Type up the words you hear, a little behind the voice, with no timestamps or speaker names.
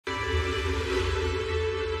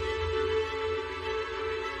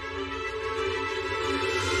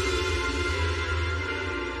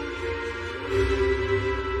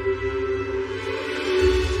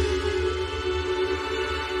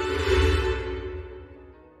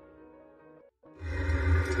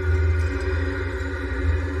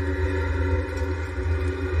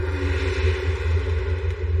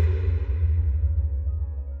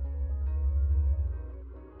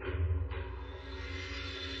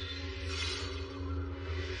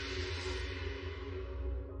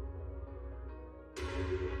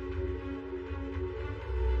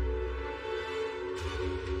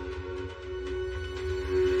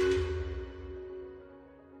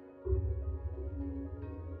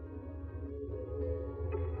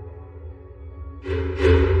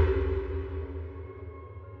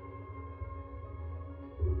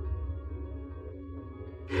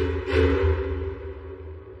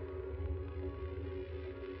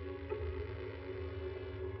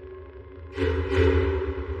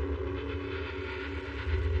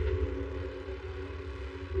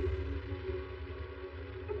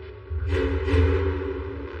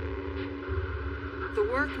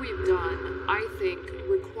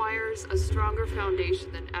A stronger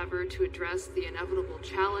foundation than ever to address the inevitable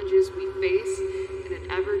challenges we face in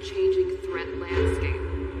an ever-changing threat landscape.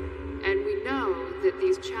 And we know that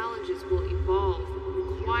these challenges will evolve,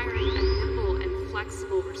 requiring a nimble and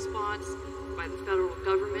flexible response by the federal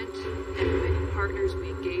government and the many partners we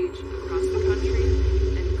engage across the country,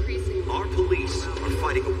 and increasingly... Our police are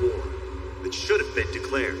fighting a war that should have been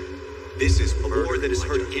declared. This is a war that has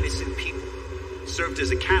hurt innocent people, served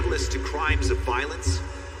as a catalyst to crimes of violence,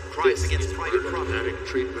 crimes against private property,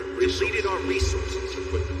 depleted our resources,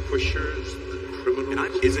 with the pushers, the criminals, and I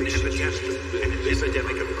believe an epidemic, and an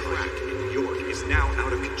epidemic of crack in New York is now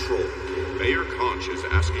out of control. Mayor Conch is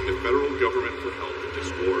asking the federal government for help in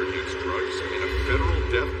this war against drugs and a federal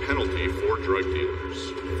death penalty for drug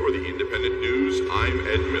dealers. For the Independent News, I'm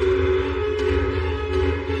Ed Miller.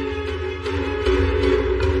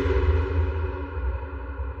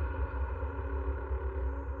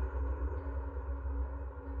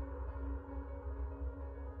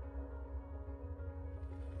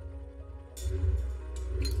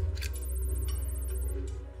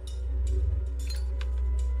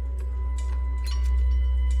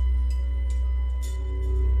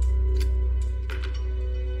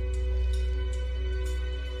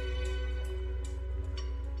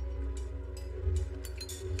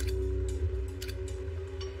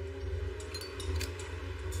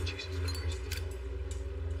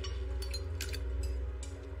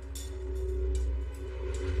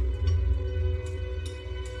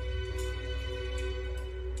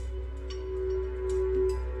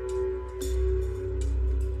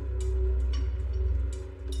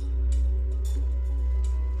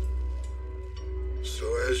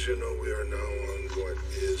 As you know, we are now on what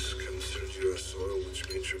is considered U.S. soil, which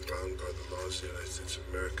means you're bound by the laws of the United States of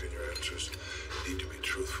America, and your answers need to be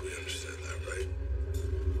truthful. You understand that, right?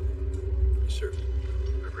 Sir.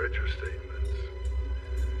 I read your statements.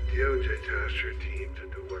 DOJ tasked your team to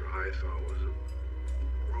do what I thought was a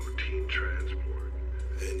routine transport.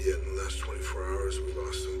 And yet, in the last 24 hours, we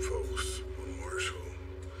lost some folks. One Marshal,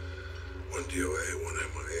 one DOA, one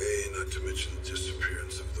MIA, not to mention the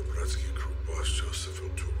disappearance of the Brodsky crew boss, Joseph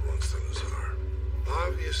Salazar.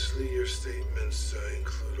 Obviously, your statements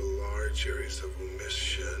include a large areas of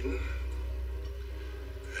omission.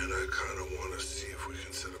 And I kind of want to see if we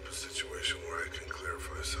can set up a situation where I can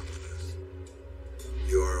clarify some of this.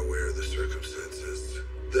 You are aware of the circumstances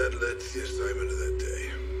that led to the assignment of that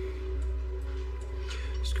day.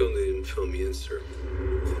 Scone didn't fill me in, sir.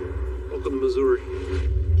 Welcome to Missouri.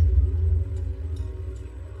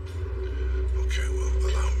 Okay, well,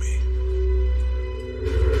 allow me.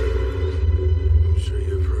 I'm sure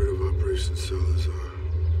you've heard of Operation Salazar.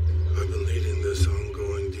 I've been leading this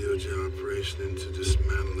ongoing DOJ operation into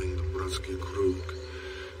dismantling the Brodsky Krug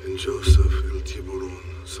and Joseph El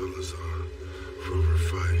Tiburon Salazar for over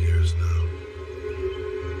 5 years now.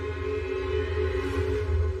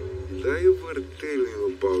 Did I ever tell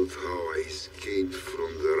you about how I escaped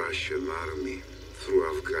from the Russian army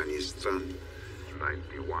through Afghanistan in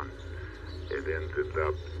 91 and ended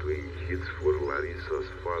up doing hits for Larissa's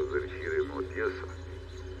father here in Odessa?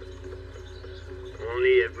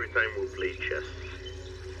 Only every time we play chess.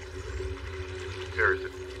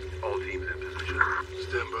 Harrison, all teams in position.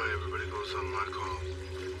 Stand by, everybody goes on my call.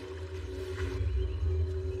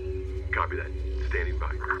 Copy that. Standing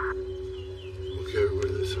by. Okay, everybody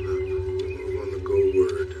listen up. Move on the go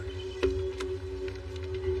word.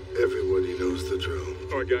 Everybody knows the drill.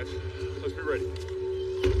 All right, guys. Let's be ready.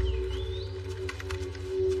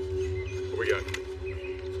 What we got?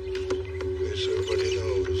 Okay, so everybody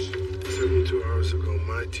knows. 72 hours ago,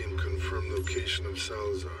 my team confirmed location of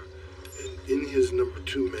Salazar. And in his number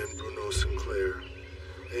 2 man, Bruno Sinclair,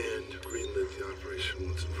 and greenlit the operation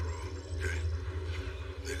once and for all. Okay?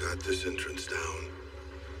 They got this entrance down.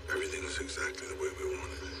 Everything is exactly the way we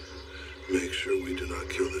wanted it. Make sure we do not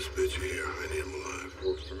kill this bitch here. I need him alive.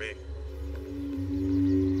 Works for me.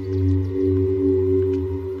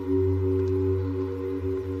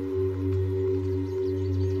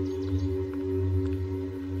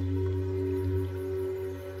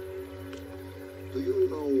 Do you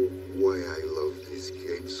know why I love this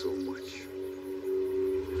game so much?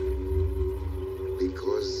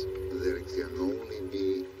 Because there can only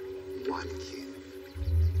be one king.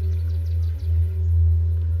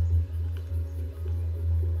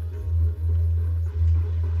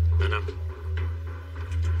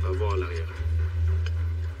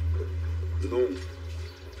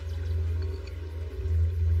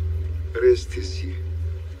 rest is here.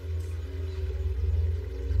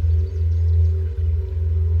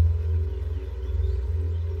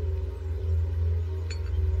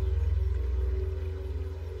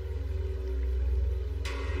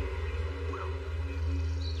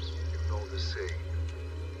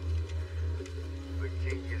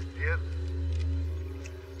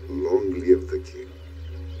 Long live the king.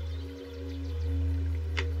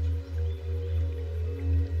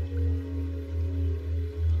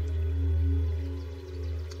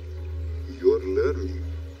 You're learning.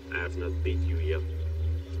 I have not beat you yet.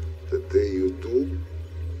 The day you do,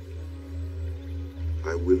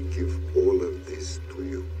 I will give all of this to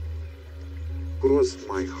you. Cross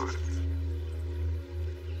my heart.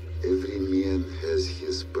 Every man has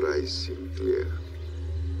his price, Sinclair.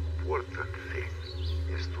 Important thing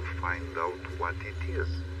is to find out what it is.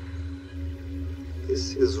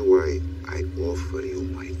 This is why I offer you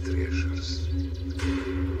my treasures.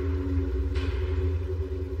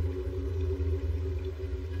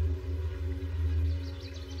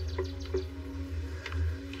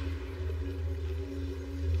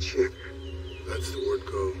 Check. That's the word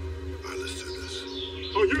go. All right, let's do this.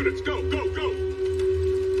 Oh, units, go, go, go!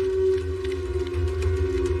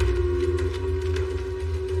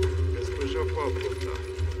 Госпожа Павловна,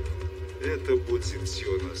 это будет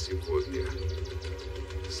все на сегодня.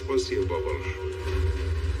 Спасибо большое.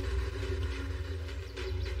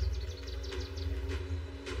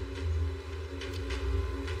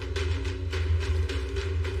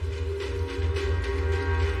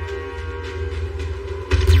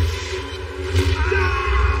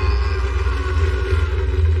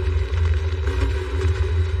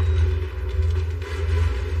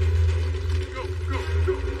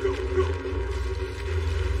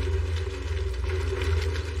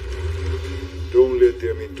 Don't let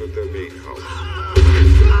them into the main house.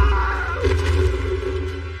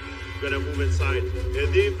 Gonna move inside.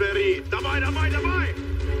 Eddie Perry. Давай, давай, давай!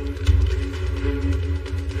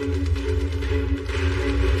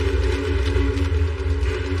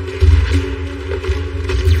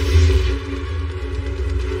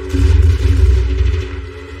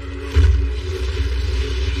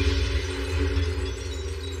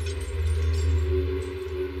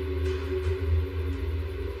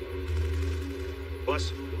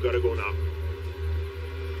 Boss, we gotta go now.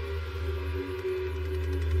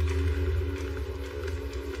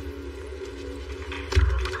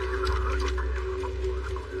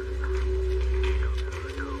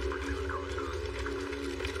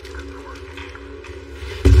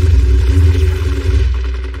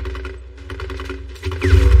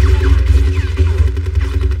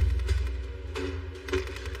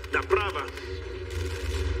 Направо.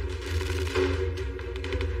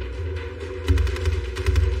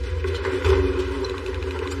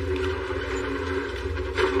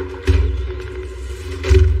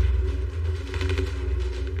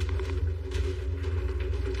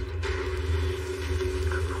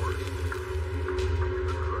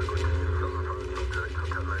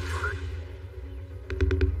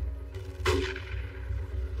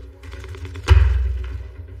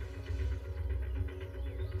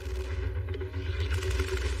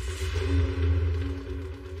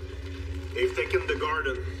 They've taken the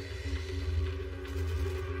garden.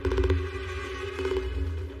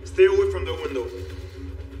 Stay away from the window.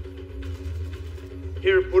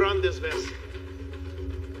 Here, put on this vest.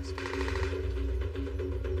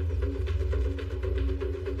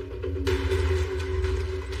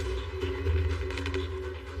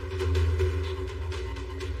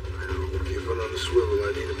 Keep it on the swivel.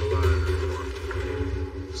 I need him alive.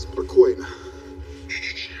 Спокойно.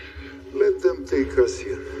 Let them take us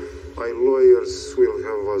in. My lawyers will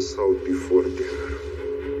have us out before dinner.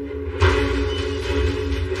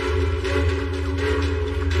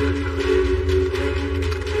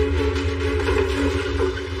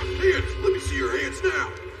 Hands! Let me see your hands now!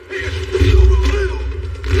 Hands!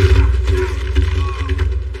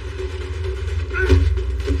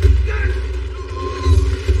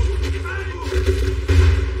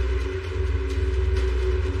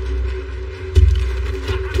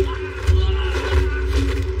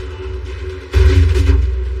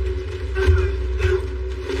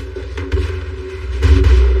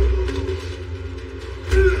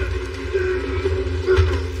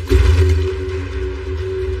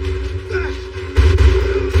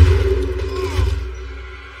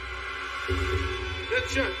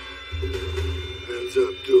 Headshot! Hands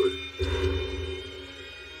up. Do it.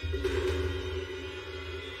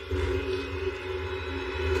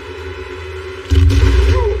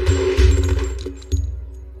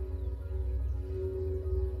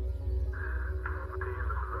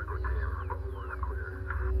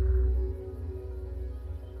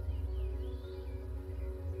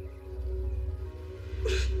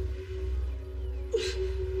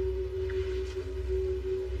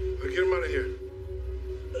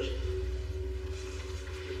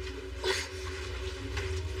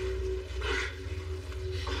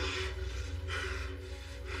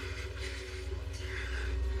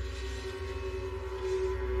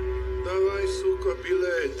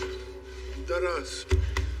 nuts.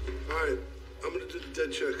 All right, I'm gonna do the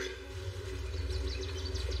dead check.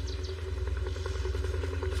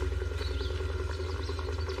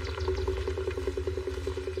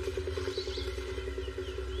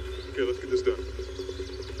 Okay, let's get this done.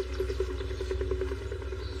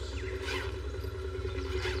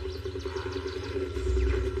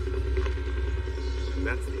 And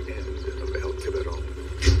that's the end of El Tiburon.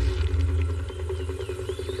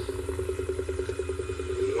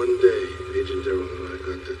 One day, Agent Darrell and I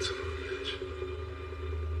got that son of a bitch.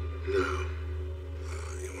 Now,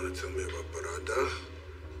 you want to tell me about Barada?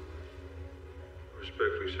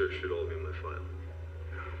 Respectfully, sir, should all be in my file.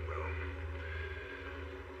 Well,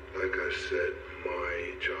 like I said, my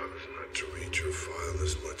job is not to read your file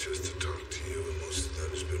as much as to talk to you, and most of that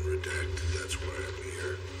has been redacted. That's why I'm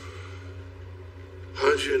here.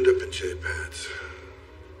 How'd you end up in J-Pads?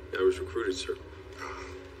 I was recruited, sir.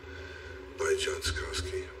 By John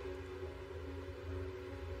Skowski.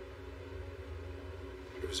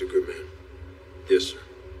 He was a good man. Yes, sir.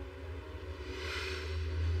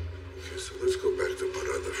 Okay, so let's go back to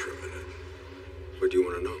Barada for a minute. What do you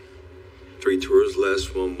want to know? 3 tours,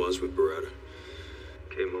 last one was with Barada.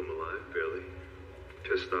 Came home alive, barely.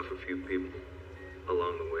 Pissed off a few people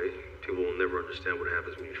along the way. People will never understand what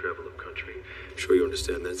happens when you travel up country. I'm sure you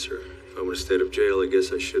understand that, sir. If I want to stay out of jail, I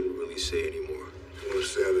guess I shouldn't really say anymore. You want to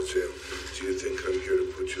stay out of jail? Do you think I'm here to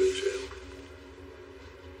put you in jail?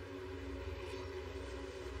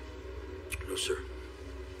 No, sir.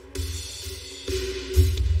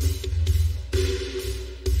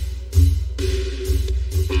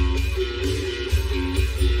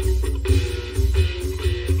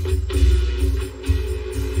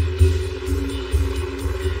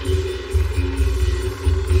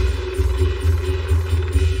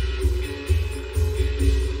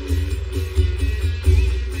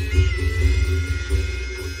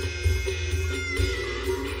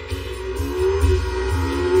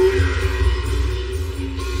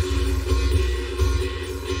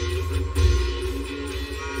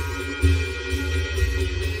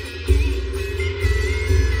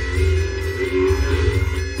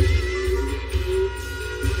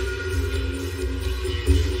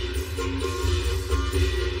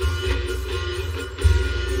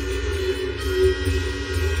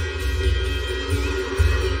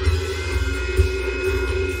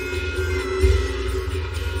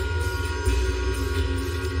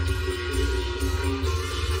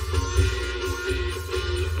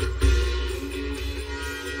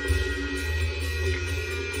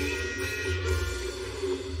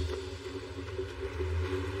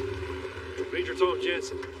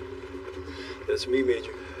 That's me,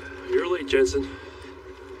 Major. You're late, Jensen.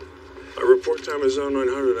 Our report time is on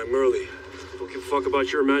 900. I'm early. Don't give a fuck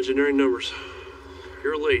about your imaginary numbers.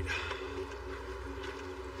 You're late.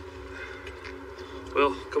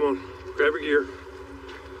 Well, come on. Grab your gear.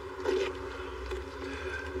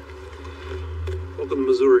 Welcome to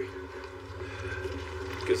Missouri.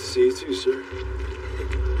 Good to see you too, sir.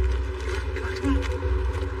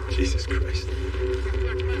 Jesus Christ.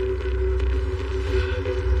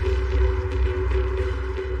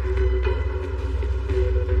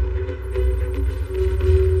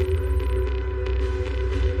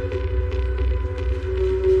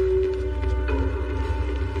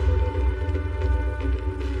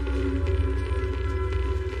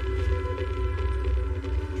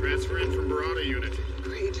 Transfer in from Barada unit.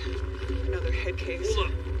 Great. Another head case. Hold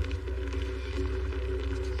up.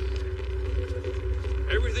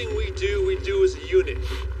 Everything we do as a unit.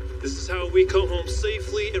 This is how we come home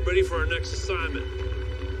safely and ready for our next assignment.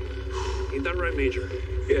 Ain't that right, Major?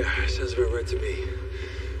 Yeah, sounds about right to me.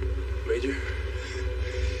 Major?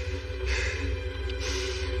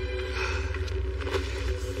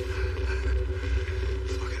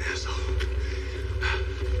 Fucking asshole.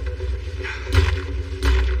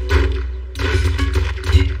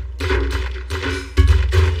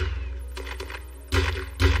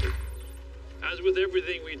 As with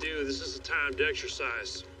everything we do, this is a timed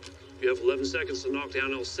exercise. You have 11 seconds to knock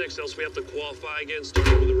down L6, else we have to qualify again, start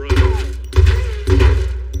over the road.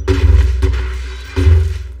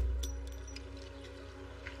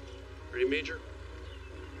 Ready, Major?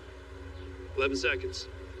 11 seconds.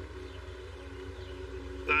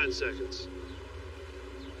 9 seconds.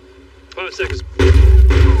 5 seconds.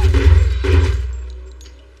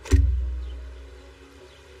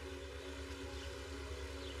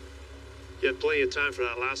 You had plenty of time for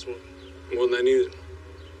that last one. More than I needed.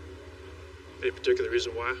 Any particular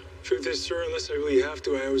reason why? Truth is, sir, unless I really have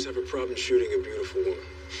to, I always have a problem shooting a beautiful woman.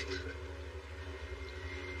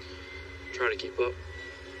 Try to keep up.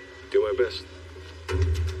 Do my best.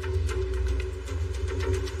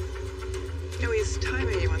 No, he nice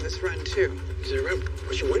timing you on this run, too. Zero,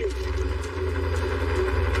 what you waiting for?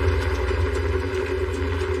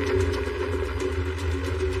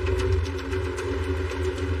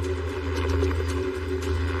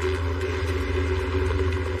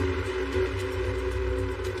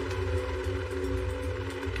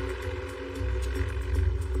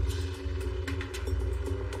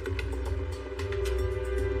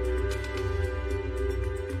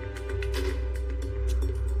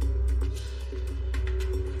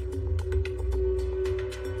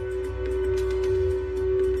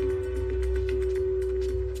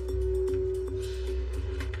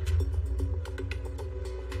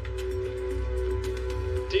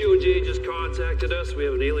 DOJ just contacted us. We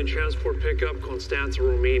have an alien transport pickup, Constanța,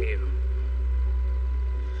 Romania.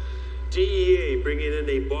 DEA bringing in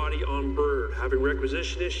a body on bird, having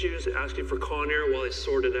requisition issues, asking for Con Air while they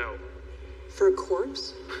sort it out. For a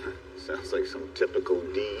corpse? Sounds like some typical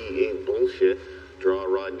DEA bullshit. Draw a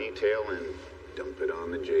raw detail and dump it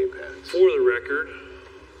on the JPads. For the record,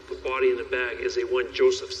 the body in the bag is a one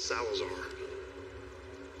Joseph Salazar.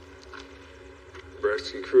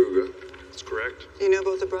 Bresky Kruger. That's correct. You know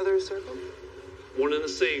about the Brothers Circle? One and the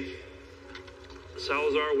same.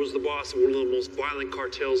 Salazar was the boss of one of the most violent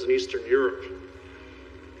cartels in Eastern Europe.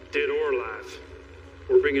 Dead or alive.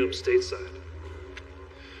 We're bringing him stateside.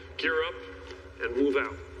 Gear up and move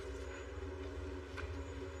out.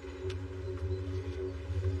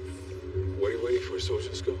 What are you waiting for, Soldier?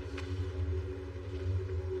 Let's go.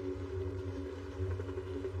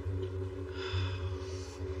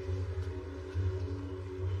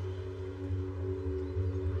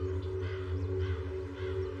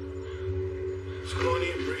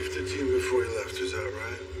 Sconey briefed the team before he left, is that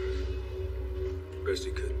right? Best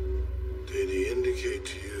he could. Did he indicate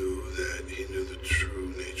to you that he knew the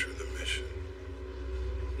true nature of the mission?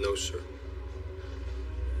 No, sir.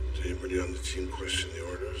 Did anybody on the team question the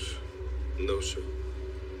orders? No, sir.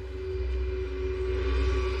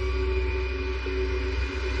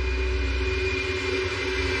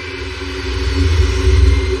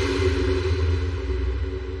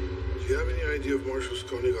 Do you have any idea if Marshal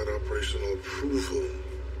Sconey got operational approval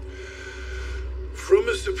from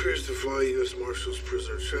his superiors to fly U.S. Marshal's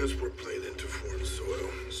prisoner transport plane into foreign soil?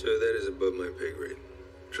 Sir, that is above my pay grade.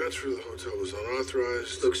 Transfer to the hotel was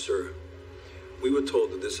unauthorized. Look, sir, we were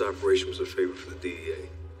told that this operation was a favor for the DEA.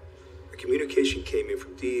 A communication came in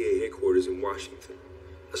from DEA headquarters in Washington.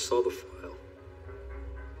 I saw the file.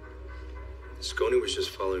 Sconey was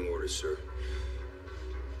just following orders, sir.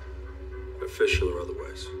 Official or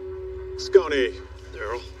otherwise. Sconey,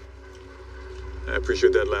 Daryl? I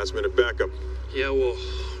appreciate that last-minute backup. Yeah, well,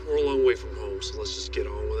 we're a long way from home, so let's just get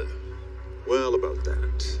on with it. Well, about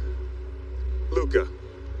that. Luca.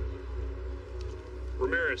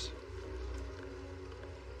 Ramirez.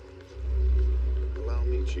 Allow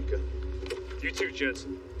me, Chica. You too,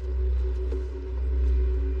 Jensen.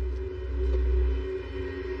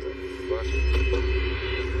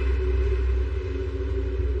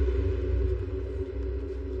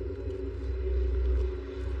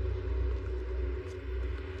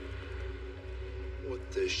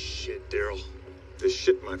 What the shit, Daryl? This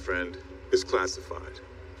shit, my friend, is classified.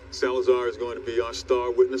 Salazar is going to be our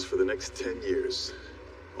star witness for the next 10 years.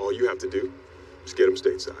 All you have to do is get him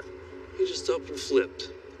stateside. He just up and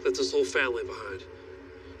flipped. Left his whole family behind.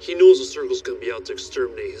 He knows the Circle's gonna be out to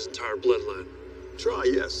exterminate his entire bloodline. Try,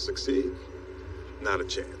 yes. Succeed? Not a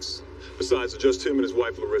chance. Besides, it's just him and his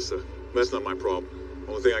wife, Larissa. That's not my problem.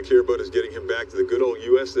 Only thing I care about is getting him back to the good old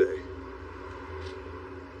USA.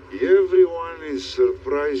 Everyone is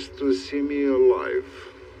surprised to see me alive.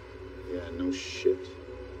 Yeah, no shit.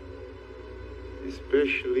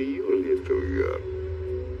 Especially you, little girl.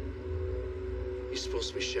 He's supposed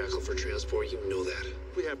to be shackled for transport, you know that.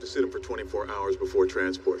 We have to sit him for 24 hours before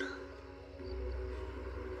transport.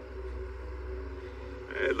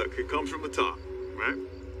 Hey, look, it comes from the top, right?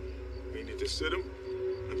 We need to sit him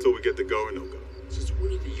until we get the go or no go. Since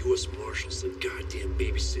when are the U.S. Marshals the goddamn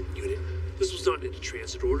babysitting unit? This was not in the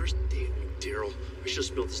transit orders. Damn you, Daryl. I should have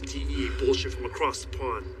smelled this DEA bullshit from across the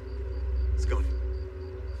pond. Sconey,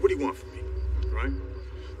 what do you want from me, right?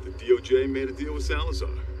 The DOJ made a deal with Salazar.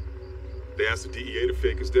 They asked the DEA to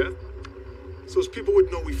fake his death, so his people would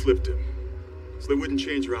know we flipped him, so they wouldn't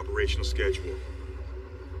change their operational schedule.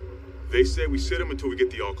 They say we sit him until we get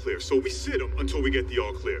the all clear, so we sit him until we get the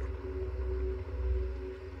all clear.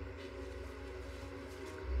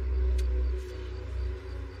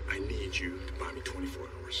 I need you to buy me 24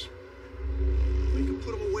 hours. We can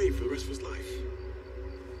put him away for the rest of his life.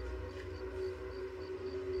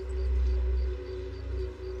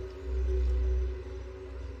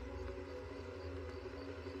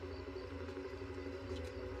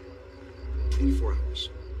 24 hours.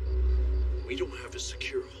 We don't have a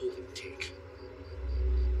secure holding tank.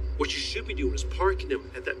 What you should be doing is parking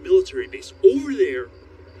him at that military base over there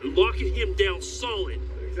and locking him down solid.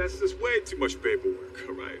 That's just way too much paperwork,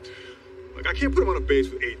 all right? Like, I can't put him on a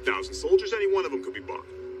base with 8,000 soldiers. Any one of them could be bombed.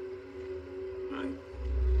 All right?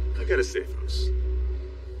 I got a safe house.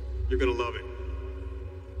 You're gonna love it.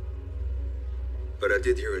 But I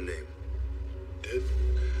did hear a name. Did?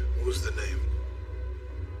 What was the name?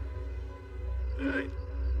 All right.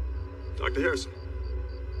 Dr. Harrison.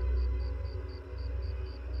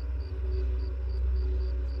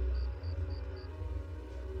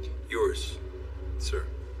 Yours, sir.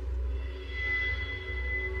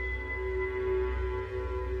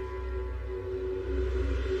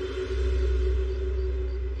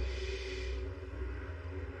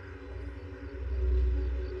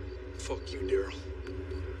 Fuck you, Daryl.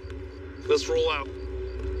 Let's roll out.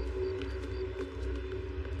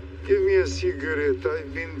 Give me a cigarette.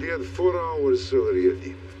 I've been dead 4 hours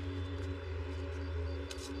already.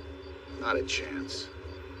 Not a chance.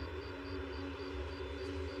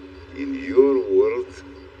 In your world,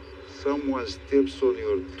 someone steps on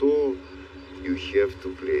your toe, you have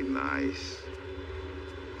to play nice.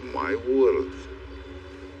 My world,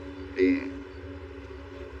 damn.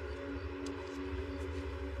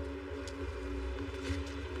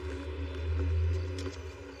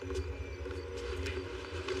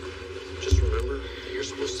 Just remember that you're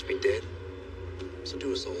supposed to be dead. So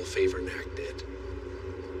do us all a favor and act dead.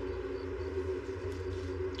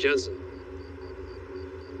 Jensen.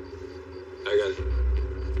 I got it.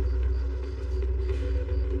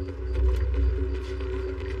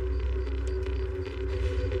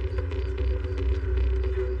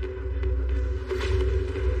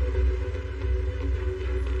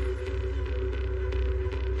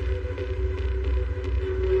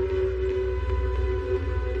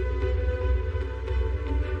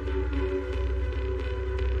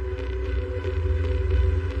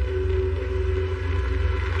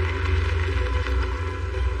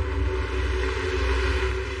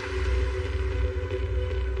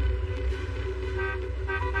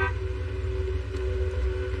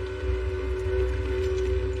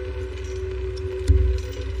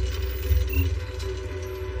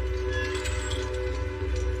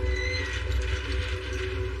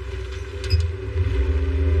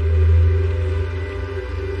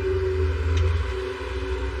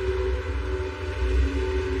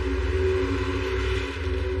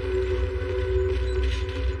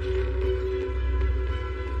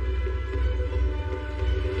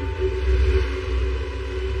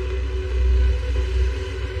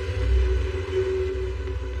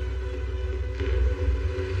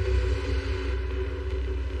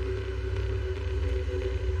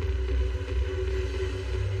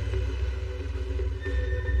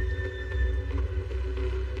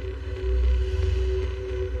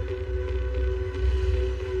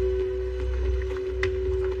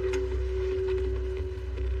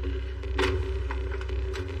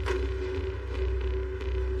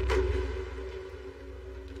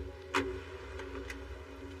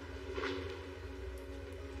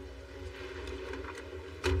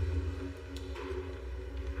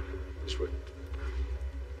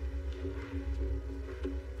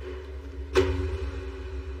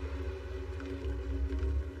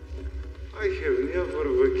 I have never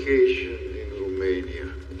vacationed in Romania.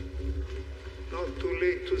 Not too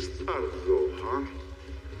late to start, though, huh?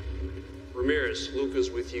 Ramirez, Luca's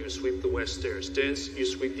with you. Sweep the west stairs. Dents, you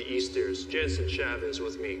sweep the east stairs. Jensen, Chavez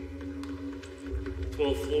with me.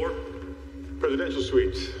 12th floor. Presidential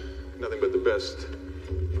suite. Nothing but the best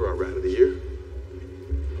for our rat of the year.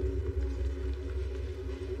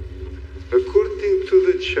 According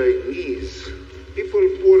to the Chinese, people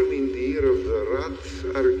born in the year of the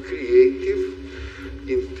rat are creative,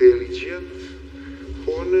 intelligent,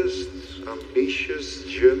 honest, ambitious,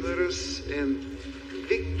 generous, and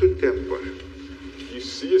weak to temper. You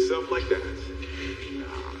see yourself like that?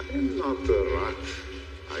 I am not a rat.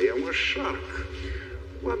 I am a shark.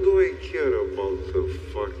 What do I care about a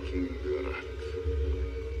fucking rat?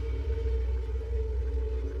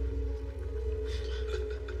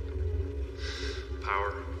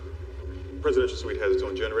 Power. Presidential suite has its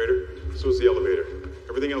own generator, so is the elevator.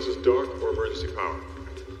 Everything else is dark or emergency power.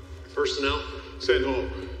 Personnel? Sent home.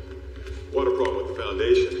 Water problem with the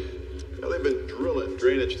foundation. Now, they've been drilling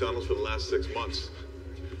drainage tunnels for the last 6 months.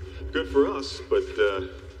 Good for us, but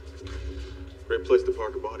great place to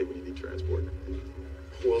park a body when you need transport.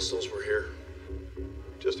 Who else knows we're here?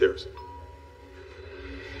 Just Harrison.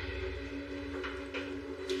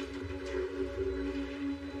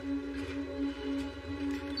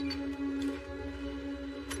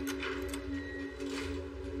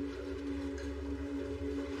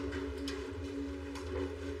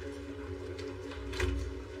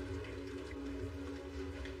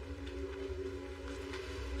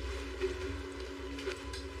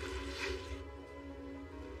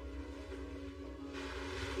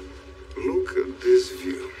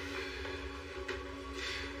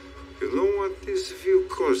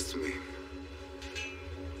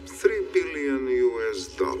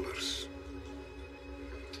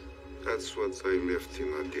 That's what I left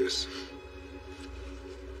in Odessa.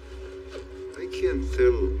 I can't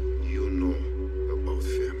tell you know about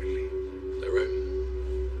family. Is that right?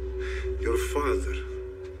 Your father,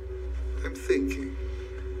 I'm thinking,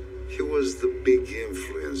 he was the big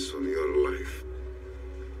influence on your life.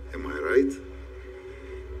 Am I right?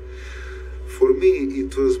 For me,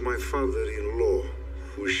 it was my father-in-law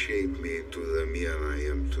who shaped me into the man I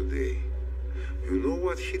am today. You know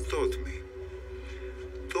what he taught me?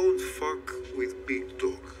 Don't fuck with big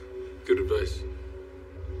dog. Good advice.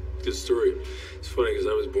 Good story. It's funny because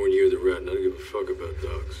I was born year of the rat and I don't give a fuck about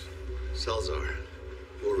dogs. Salazar,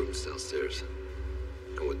 war room's downstairs.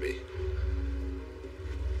 Come with me.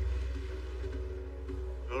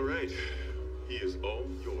 All right. He is all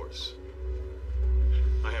yours.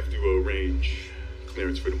 I have to arrange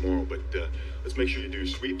clearance for tomorrow, but let's make sure you do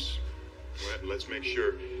sweeps. Let's make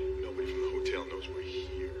sure nobody from the hotel knows we're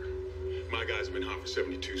here. My guys have been hot for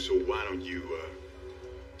 72, so why don't you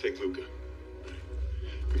take Luca?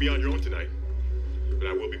 You'll be on your own tonight, but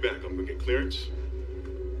I will be back. I'm gonna get clearance,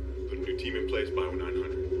 put a new team in place by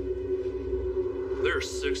 0900. There are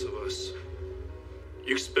 6 of us.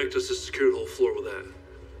 You expect us to secure the whole floor with that?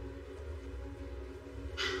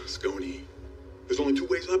 Scone, there's only 2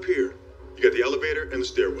 ways up here. You got the elevator and the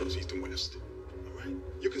stairwells, east and west. All right?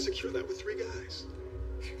 You can secure that with 3 guys.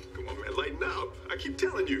 Come on, man, lighten up. I keep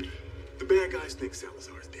telling you, the bad guys think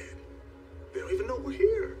Salazar's dead. They don't even know we're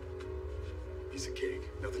here. Piece of cake.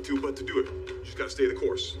 Nothing to but to do it. You just gotta stay the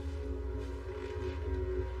course.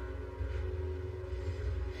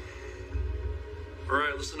 All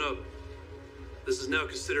right, listen up. This is now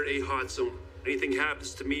considered a hot zone. Anything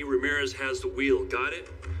happens to me, Ramirez has the wheel. Got it?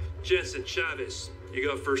 Jensen, Chavez, you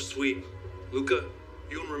got first sweep. Luca,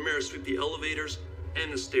 you and Ramirez sweep the elevators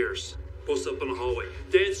and the stairs. Post up in the hallway.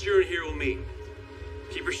 Dance, you're in here with me.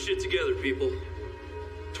 Keep your shit together, people.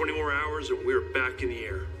 20 more hours and we're back in the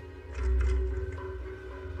air.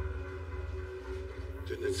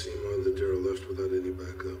 Didn't it seem odd that Daryl left without any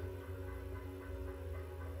backup?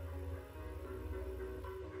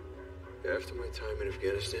 After my time in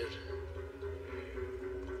Afghanistan?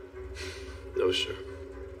 No, sir.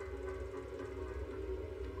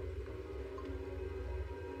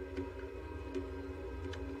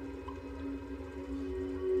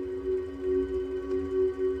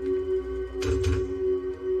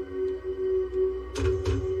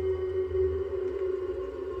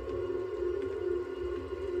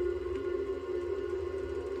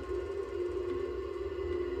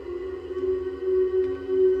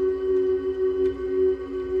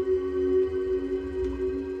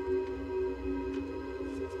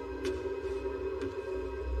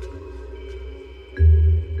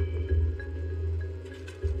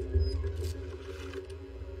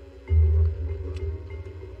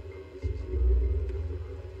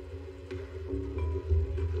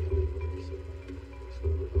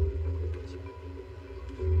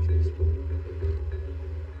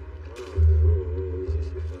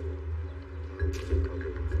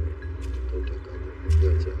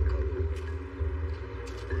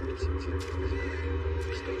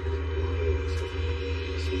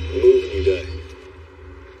 Move and you die.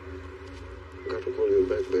 Got to call you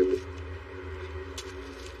back, baby.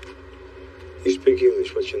 You speak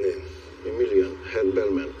English. What's your name? Emilian, head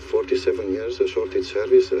bellman, 47 years, assorted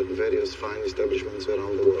service at various fine establishments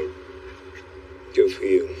around the world. Good for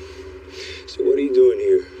you. So what are you doing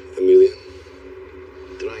here, Emilian?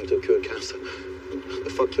 Trying to cure cancer. The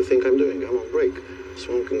fuck you think I'm doing? I'm on break.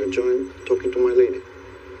 Smoking a joint, talking to my lady.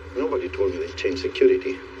 Nobody told me they changed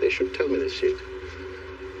security. They should tell me this shit.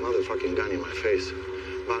 Motherfucking gun in my face.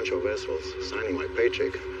 Bunch of assholes signing my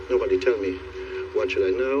paycheck. Nobody tell me. What should I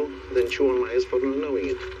know? Then chew on my ass for not knowing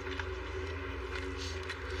it.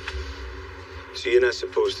 So you're not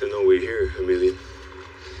supposed to know we're here, Emilian.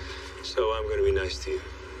 So I'm gonna be nice to you.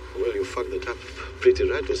 Well, you fucked it up pretty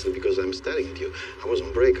recklessly because I'm staring at you. I was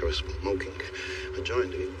on break. I was smoking a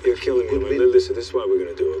joint. You're killing me. Listen, this is what we're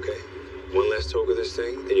gonna do, okay? One last talk of this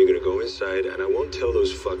thing, then you're gonna go inside, and I won't tell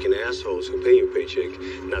those fucking assholes who pay your paycheck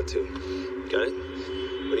not to. Got it?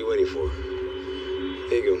 What are you waiting for?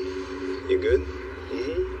 There you go. You good?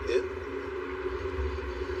 Mm-hmm. Yeah?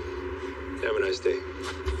 Have a nice day.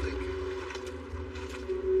 Thank you.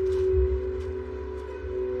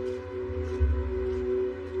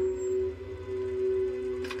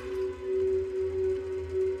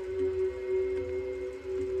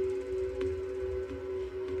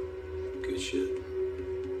 Good shit.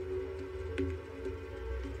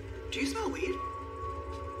 Do you smell weed?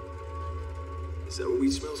 Is that what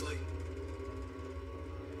weed smells like?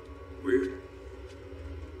 Weird.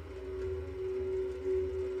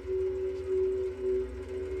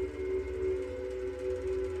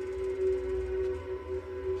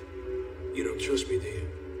 You don't trust me, do you?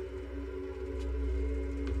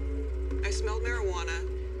 I smelled marijuana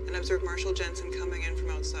and observed Marshall Jensen coming in from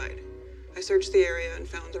outside. I searched the area and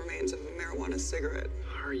found the remains of a marijuana cigarette.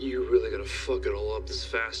 Are you really gonna fuck it all up this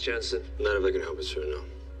fast, Jensen? Not if I can help it, sir, no.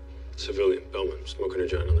 Civilian, Bellman, smoking a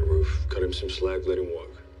joint on the roof. Cut him some slack, let him walk.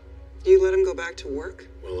 You let him go back to work?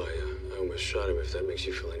 Well, I almost shot him, if that makes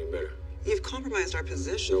you feel any better. You've compromised our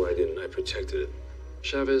position. No, I didn't. I protected it.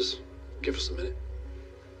 Chavez, give us a minute.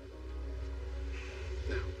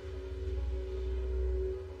 Now.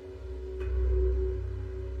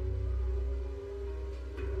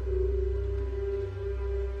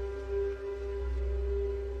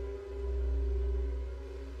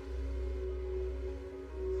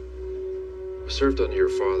 I served under your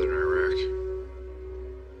father in Iraq.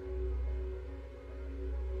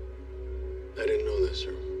 I didn't know that,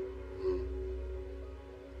 sir.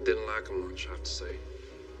 Didn't like him much, I have to say.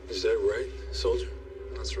 Is that right, soldier?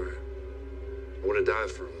 That's right. I would have died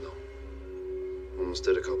for him, though. Almost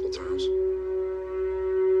did a couple times.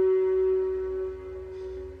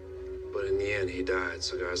 But in the end, he died,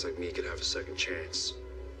 so guys like me could have a second chance.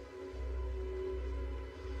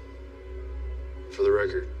 For the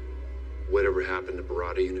record, whatever happened to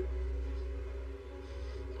Barada unit?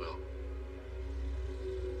 Well,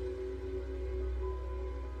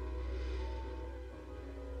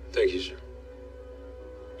 thank you, sir.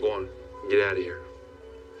 go on, get out of here.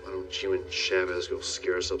 Why don't you and Chavez go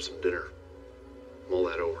scare us up some dinner? Mull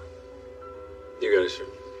that over. You got it, sir.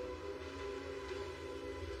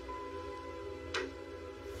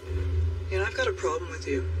 You know, I've got a problem with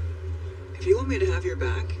you. If you want me to have your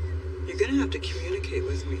back, you're gonna have to communicate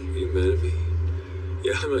with me. Are you mad at me?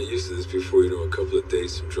 Yeah, I'm not used to this before, a couple of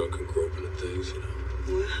dates of drunken groping and things,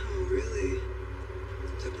 Wow, really?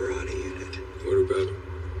 The Barada unit. What about him?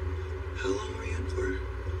 How long were you in for?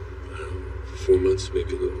 4 months,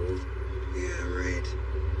 maybe a little more. Yeah, right.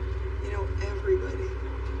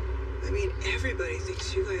 Everybody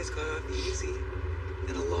thinks you guys got off easy.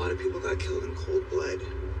 And a lot of people got killed in cold blood.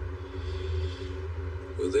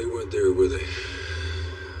 Well, they weren't there, were they?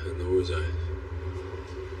 And nor was I.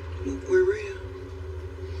 Where were you?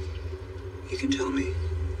 You can tell me.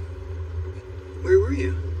 Where were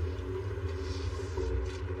you?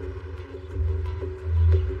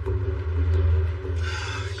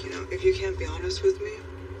 If you can't be honest with me.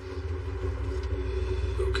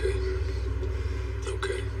 Okay.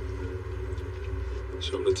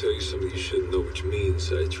 So I'm gonna tell you something you shouldn't know, which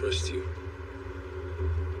means I trust you.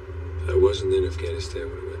 I wasn't in Afghanistan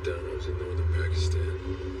when it went down. I was in northern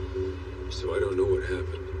Pakistan. So I don't know what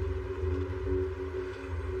happened.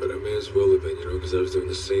 But I may as well have been, because I was doing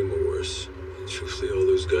the same or worse. And truthfully, all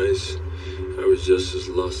those guys, I was just as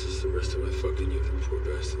lost as the rest of my fucking unit, poor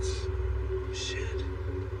bastards. Shit.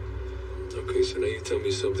 Okay, so now you tell me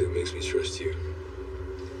something that makes me trust you.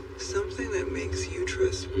 Something that makes you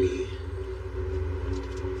trust me?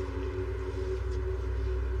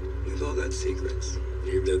 We've all got secrets.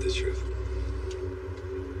 Ain't that the truth?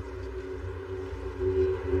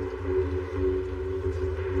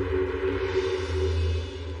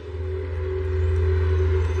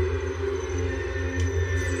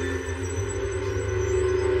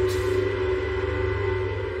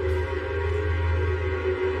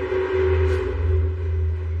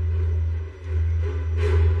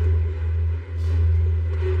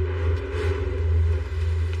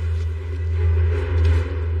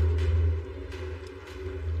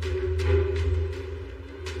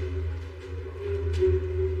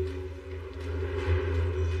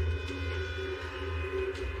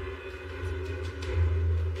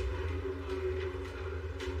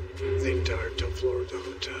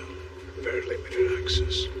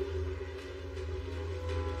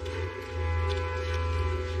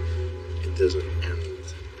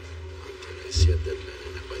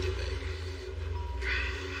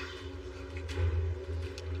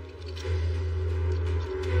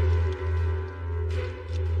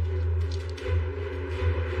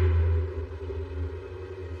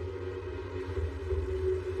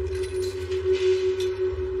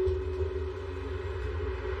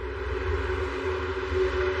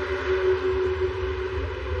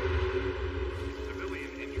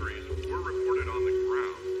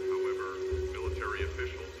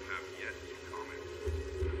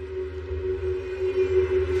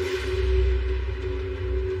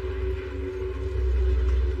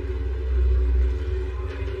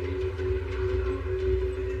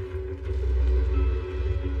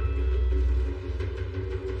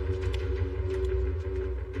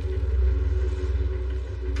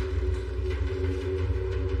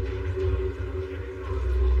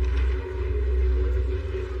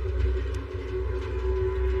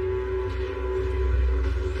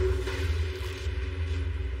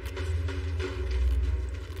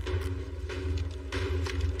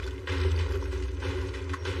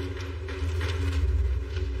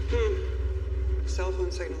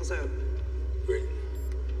 phone signal's out. Great.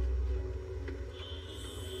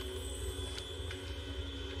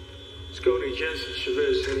 Scotty, Jensen,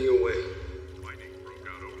 Chavez heading away. Fighting broke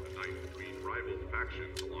out over the night between rival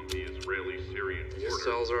factions along the Israeli-Syrian border.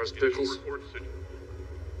 Salazar's pickles.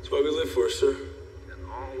 That's why we live for, sir. And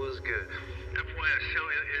all was good. FYI,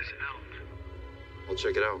 Celia is out. I'll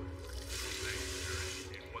check it out.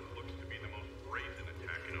 In what looks to be the most brazen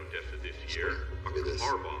attack in Odessa this year, Look at a this.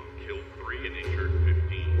 car bomb killed 3 and injured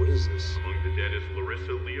 15. What is this? Among the dead is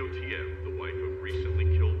Larissa Leotiev, the wife of recently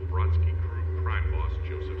killed Brodsky Crew crime boss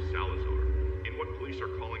Joseph Salazar. In what police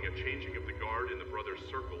are calling a changing of the guard in the Brothers'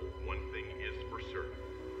 Circle, one thing is for certain.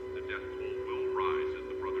 The death toll will rise as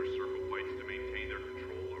the Brothers' Circle fights to maintain their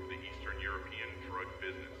control over the Eastern European drug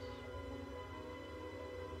business.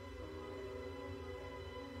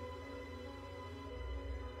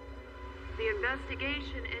 The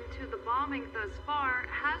investigation into the bombing thus far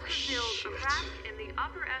has revealed a rat in the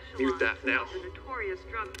upper Mute echelon that now. of the notorious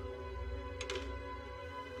drug.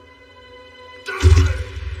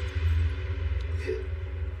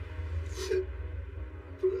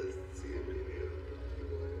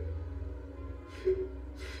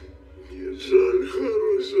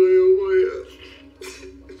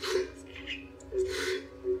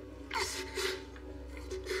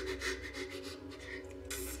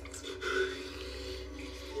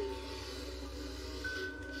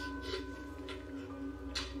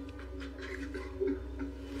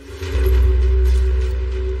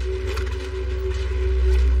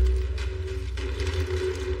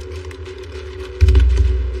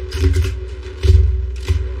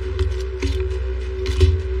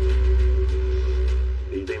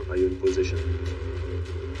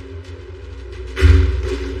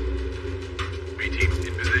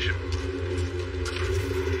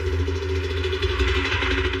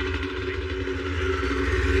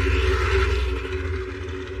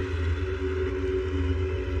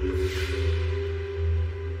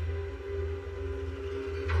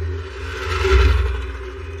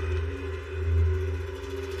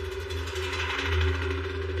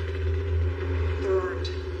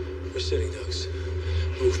 Sitting ducks.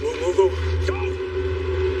 Move, move, move, move. Go!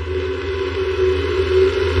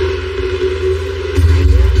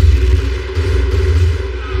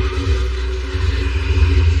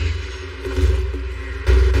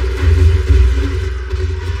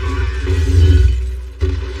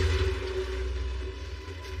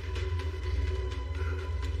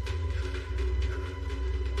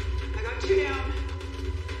 I got 2 down.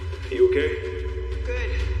 You okay?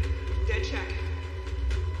 Good. Dead check.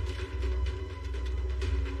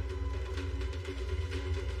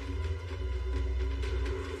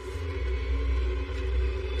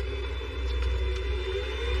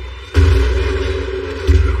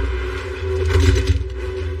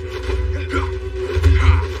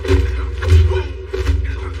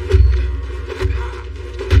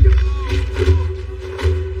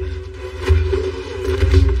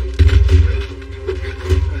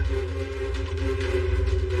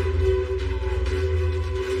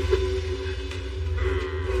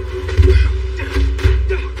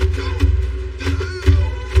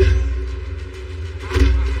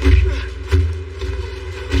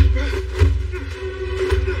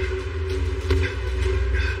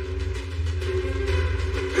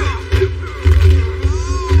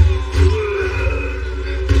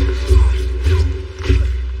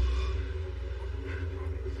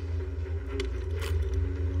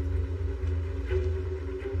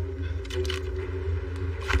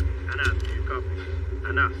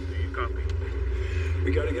 Enough. Do you copy?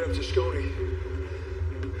 We gotta get up to Sconey.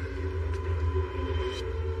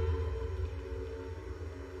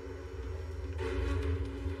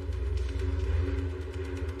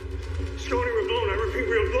 Sconey, we're blown. I repeat,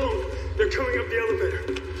 we're blown. They're coming up the elevator.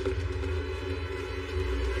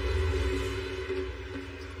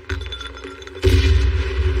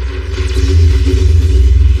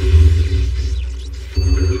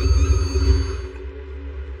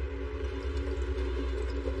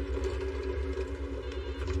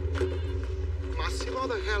 What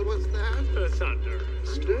the hell was that? Thunder.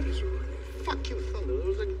 Thunder? Fuck you, Thunder. It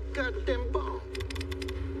was a goddamn bomb.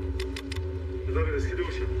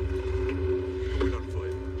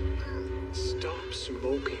 Stop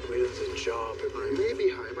smoking. Wait till the job. I may be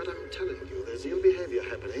high, but I'm telling you, there's ill behavior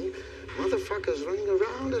happening. Motherfuckers running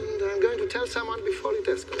around, and I'm going to tell someone before it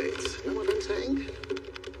escalates. Know what I'm saying?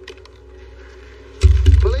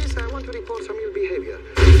 Police, I want to report some ill behavior.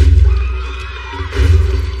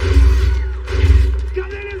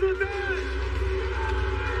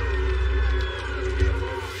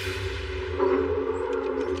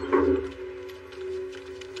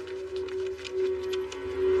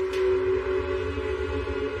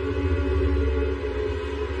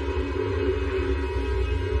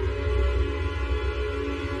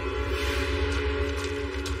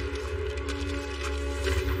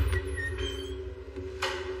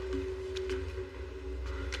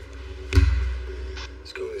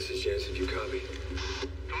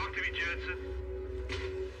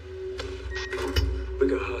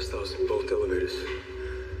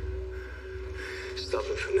 stop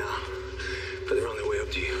them for now. But they're on their way up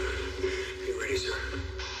to you. Get ready, sir.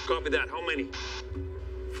 Copy that. How many?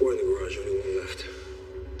 4 in the garage, only 1 left.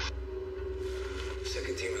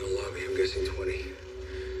 Second team in the lobby, I'm guessing 20.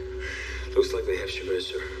 Looks like they have Chavez,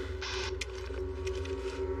 sir.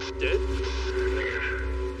 Dead?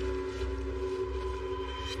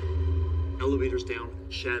 Elevator's down.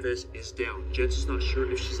 Chavez is down. Jensen's not sure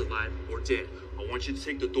if she's alive or dead. I want you to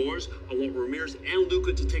take the doors. I want Ramirez and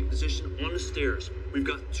Luca to take position on the stairs. We've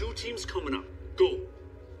got 2 teams coming up. Go.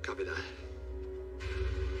 Copy that.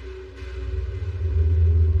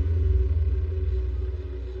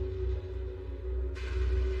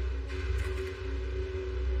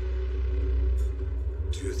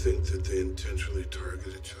 Do you think that they intentionally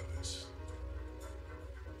targeted Chavez?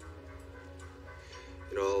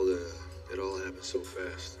 It all happened so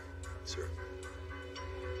fast, sir.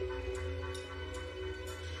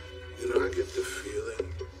 You know, I get the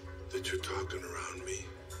feeling that you're talking around me.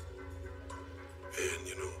 And,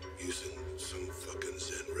 you know, using some fucking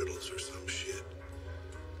Zen riddles or some shit.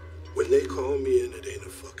 When they call me in, it ain't a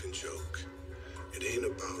fucking joke. It ain't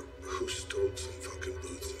about who stole some fucking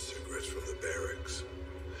boots and cigarettes from the barracks.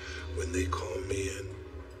 When they call me in,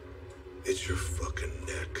 it's your fucking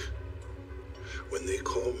neck. When they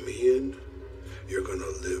call me in, you're gonna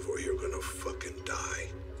live or you're gonna fucking die.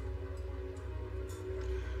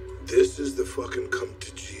 This is the fucking come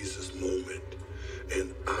to Jesus moment.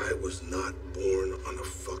 And I was not born on a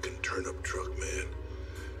fucking turnip truck, man.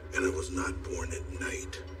 And I was not born at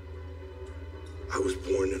night. I was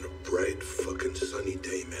born in a bright fucking sunny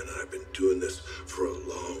day, man. And I've been doing this for a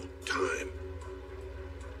long time.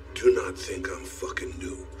 Do not think I'm fucking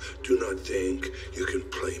new. Do not think you can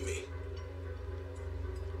play me.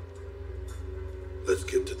 Let's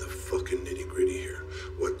get to the fucking nitty-gritty here.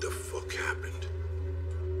 What the fuck happened?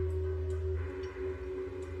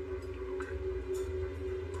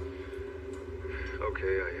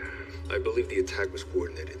 Okay, I believe the attack was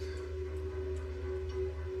coordinated.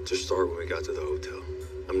 To start, when we got to the hotel,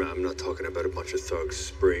 I'm not talking about a bunch of thugs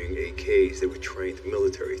spraying AKs. They were trained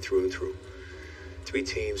military through and through. 3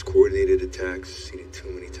 teams, coordinated attacks, seen it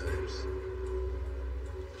too many times.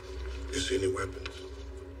 You see any weapons?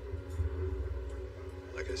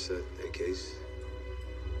 Like I said, AKs.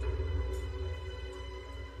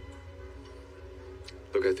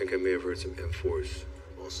 Look, I think I may have heard some M4s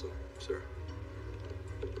also, sir.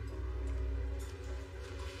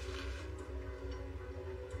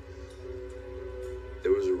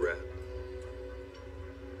 There was a rat.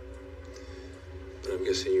 But I'm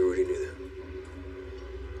guessing you already knew that.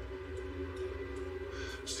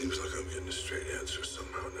 Seems like I'm getting a straight answer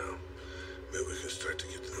somehow now. Maybe we can start to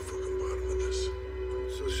get to the fucking bottom of this.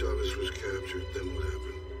 So Chavez was captured, then what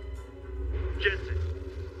happened? Jensen.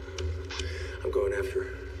 I'm going after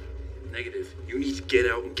her. Negative. You need to get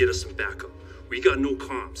out and get us some backup. We got no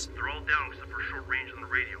comms. They're all down except for short range on the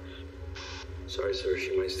radios. Sorry, sir.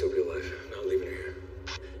 She might still be alive. Not leaving her here.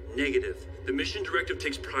 Negative. The mission directive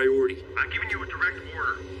takes priority. I'm giving you a direct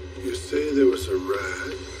order. You say there was a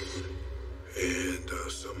rat, and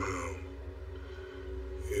somehow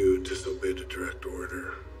you disobeyed a direct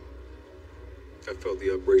order. I felt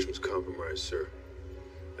the operation was compromised, sir.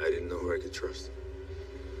 I didn't know who I could trust.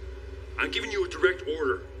 I'm giving you a direct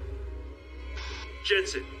order.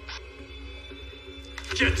 Jensen.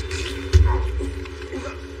 Jensen.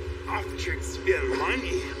 Objects spare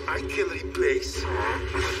money. I can replace.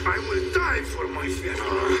 I will die for my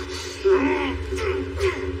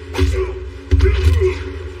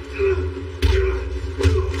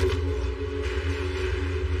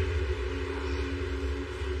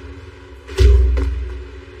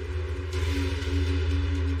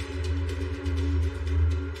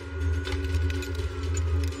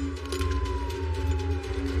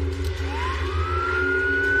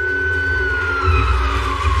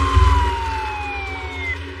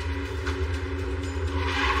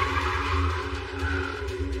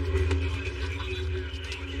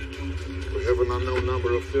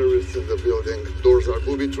in the building. Doors are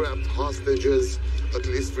booby-trapped, hostages, at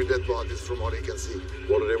least 3 dead bodies from all you can see.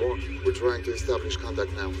 What do they want? We're trying to establish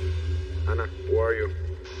contact now. Anna, where are you?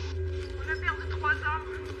 On a perdu 3 hommes.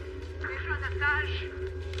 Déjà un otage.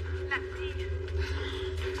 La fille.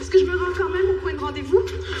 Est-ce que je me rends quand même au point de rendez-vous?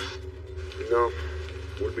 No.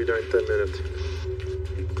 We'll be there in 10 minutes.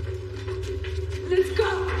 Let's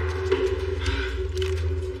go!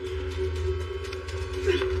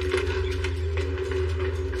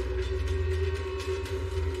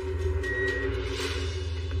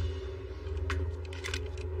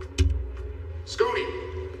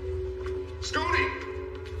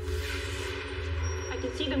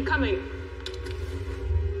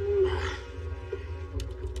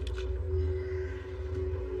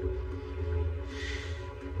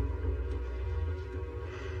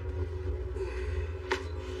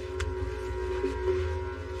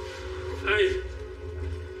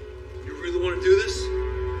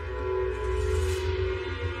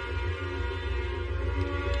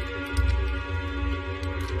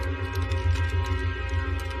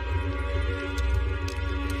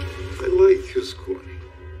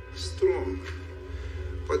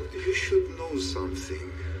 You should know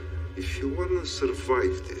something. If you wanna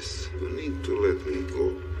survive this, you need to let me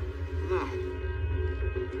go. Now.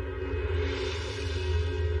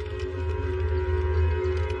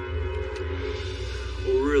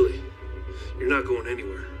 Oh, really? You're not going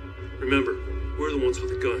anywhere. Remember, we're the ones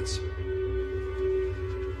with the guns.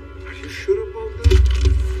 Are you sure about that?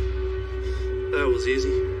 That was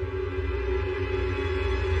easy.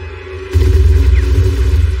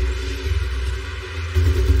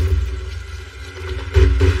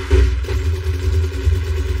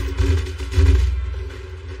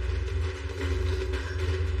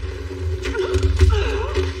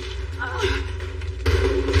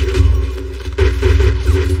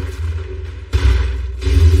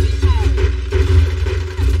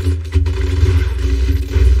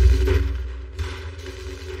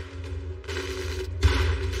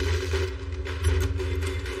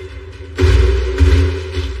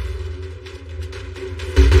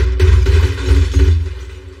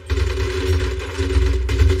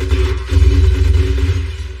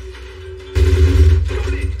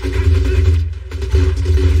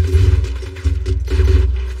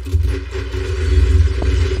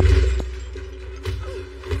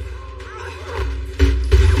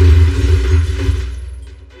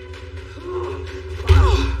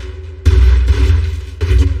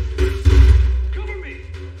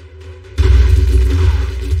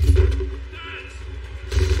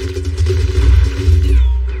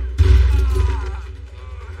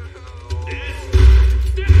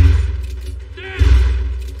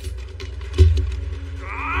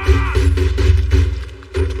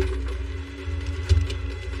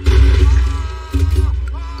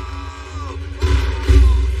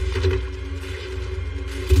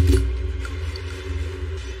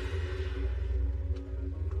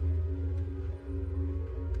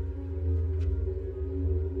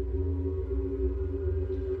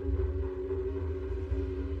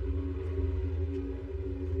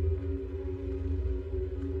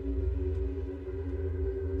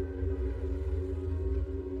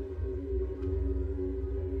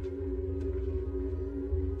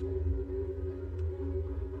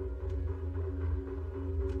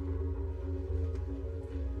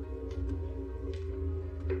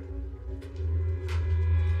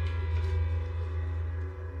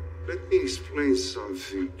 Let me explain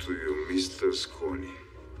something to you, Mr. Scone.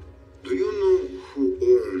 Do you know who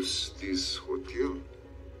owns this hotel?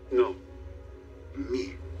 No.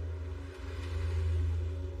 Me.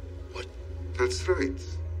 What? That's right.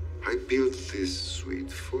 I built this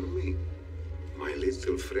suite for me. My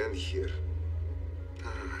little friend here.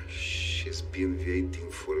 She's been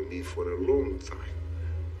waiting for me for a long time.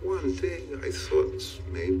 One day I thought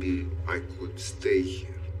maybe I could stay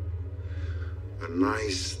here. A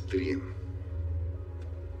nice dream.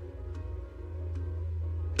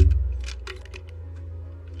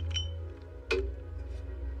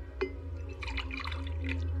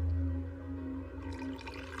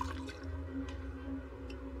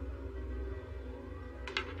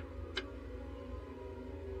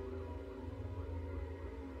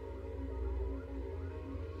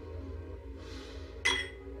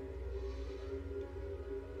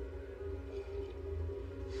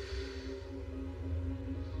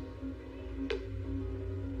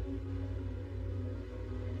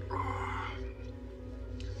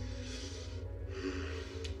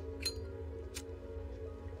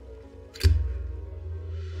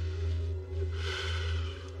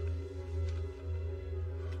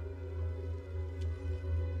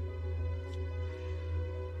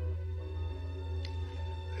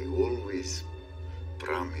 I always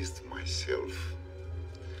promised myself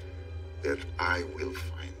that I will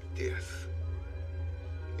find death.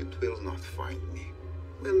 It will not find me.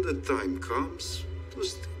 When the time comes, to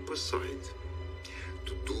step aside,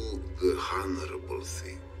 to do the honorable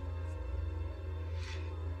thing,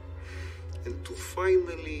 and to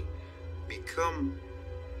finally become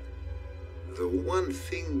the one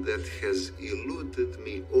thing that has eluded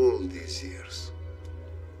me all these years.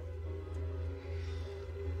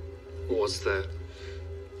 What's that?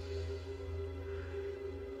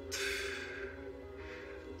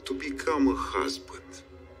 To become a husband.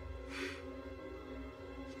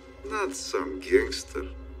 Not some gangster,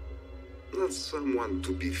 not someone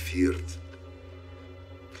to be feared.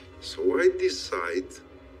 So I decide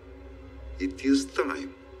it is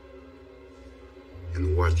time.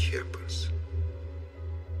 And what happens?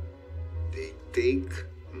 They take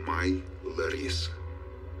my Larissa.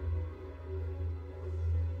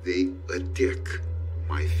 They attack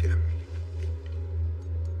my family.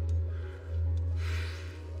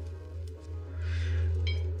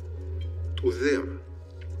 To them,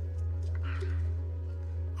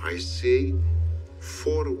 I I say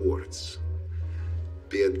 4 words.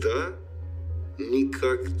 Беда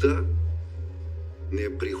никогда не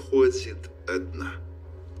приходит одна.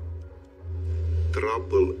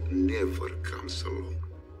 Trouble never comes alone.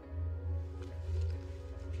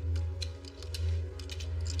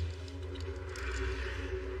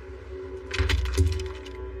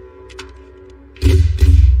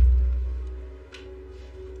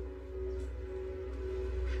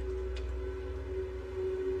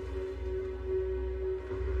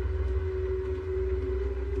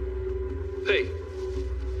 Hey,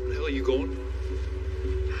 where the hell are you going?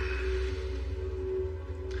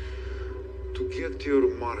 To get your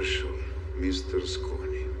marshal, Mr.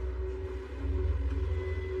 Scone.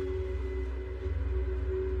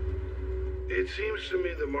 It seems to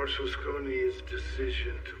me that Marshal Scone's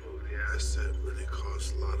decision to move the asset really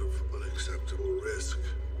caused a lot of unacceptable risk.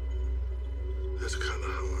 That's kind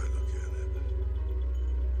of how I look at it.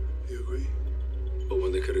 You agree? Oh,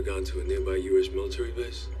 when they could have gone to a nearby U.S. military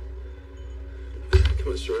base?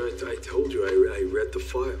 Come on, sir, I told you, I read the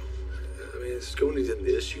file. I mean, Scone didn't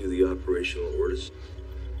issue the operational orders.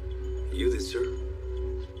 You did, sir.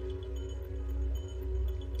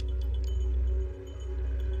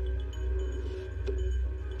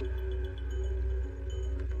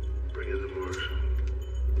 Bring in the marshal.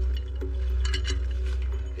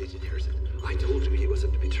 Agent Harrison, I told you he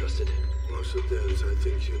wasn't to be trusted. Marshal Dens, I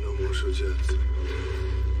think you know Marshal Jensen.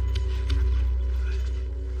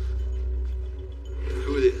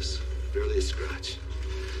 Who it is? Barely a scratch.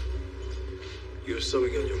 You have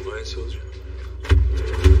something on your mind, soldier?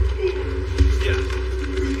 Yeah.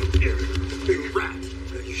 Big rat.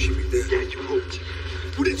 You should be dead. Yeah, you won't.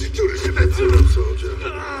 What did you do to Schmidt? Hold up, soldier.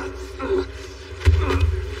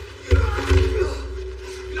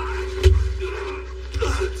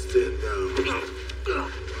 Stand down.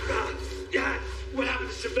 Yeah, what happened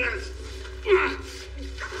to Chavez?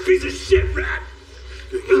 Piece of shit, rat!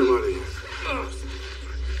 Get him out of here.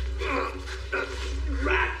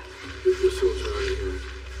 Rat! Get your soldier out of here.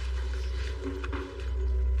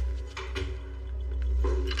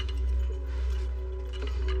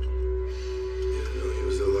 You didn't know he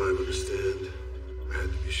was alive, understand? I had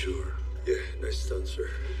to be sure. Yeah, nice stunt, sir.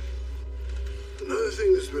 Another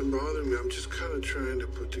thing that's been bothering me, I'm just kind of trying to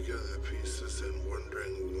put together the pieces and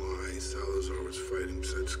wondering why Salazar was fighting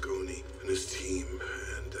beside Scone and his team.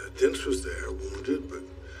 And Dents was there, wounded, but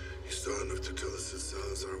he saw enough to tell us that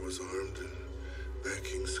Salazar was armed and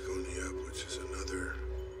backing Scone up, which is another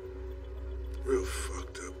real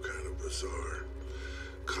fucked up, kind of bizarre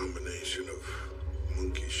combination of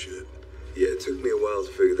monkey shit. Yeah, it took me a while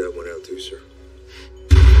to figure that one out too, sir.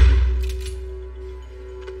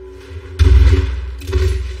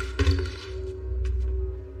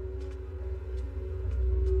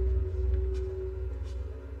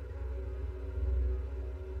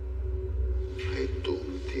 I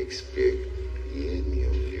don't expect any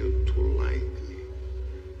of you to like me,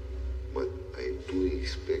 but I do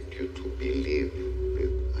expect you to believe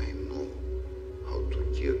that I know how to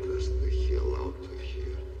get us the hell out of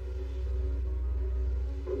here.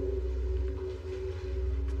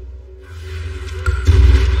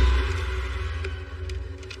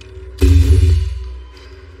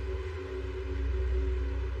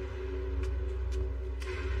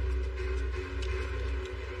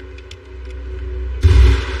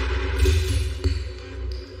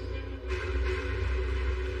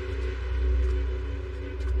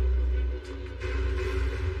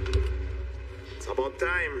 It's about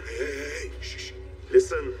time. Hey, shh.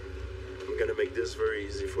 Listen, I'm gonna make this very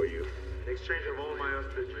easy for you. In exchange of all my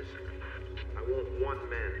hostages, I want one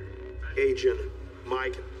man. Agent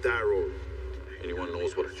Mike Darrow. Anyone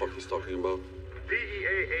knows what the fuck he's talking about?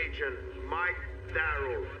 DEA agent Mike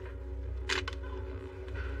Darrow.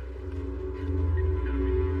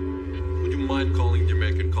 Would you mind calling the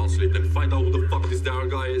American consulate and find out who the fuck this Darrow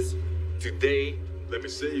guy is? Today, let me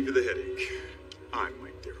save you the headache. I'm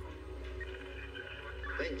Mike Darrow.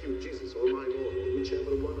 Thank you, Jesus, or my Lord, or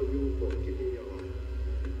whichever one of you for keeping your life.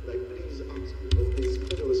 I please ask you of this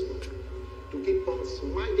perilous moment to keep on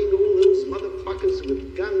smiting all those motherfuckers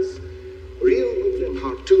with guns real good and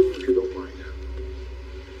hard too, if you don't mind.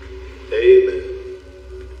 Amen.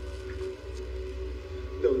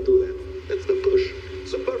 Don't do that. That's the push.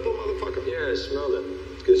 It's a purple motherfucker. Yeah, I smelled it.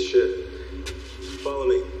 It's good shit. Follow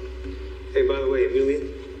me. Hey, by the way,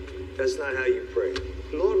 Emilian, that's not how you pray.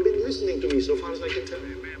 Lord been listening to me so far as I can tell.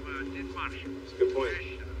 That's a good point.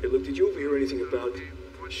 Hey, look, did you ever hear anything about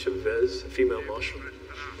Chavez, a female marshal?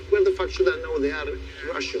 Where the fuck should I know? They are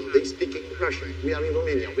Russian. They speak Russian. We are in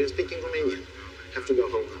Romania. We are speaking Romanian. Have to go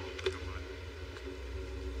home now.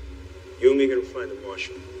 You and me are gonna find the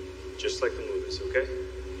marshal. just like the movies, okay?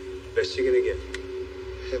 Best you're gonna get.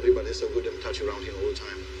 Everybody's so good and touchy around here all the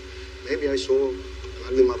time. Maybe I saw an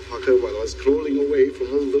ugly motherfucker while I was crawling away from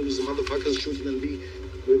all those motherfuckers shooting at me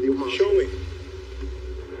with your mouth. Show me.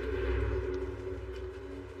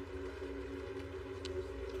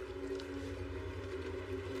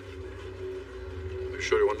 Are you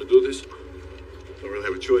sure you want to do this? Don't really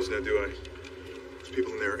have a choice now, do I? Those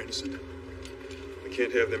people in there are innocent. I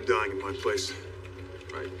can't have them dying in my place.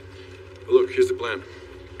 Right. Well, look, here's the plan.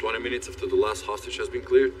 20 minutes after the last hostage has been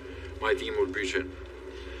cleared, my team will breach in.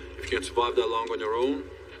 If you can survive that long on your own,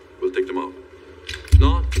 we'll take them out. If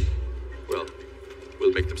not, well,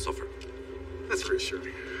 we'll make them suffer. That's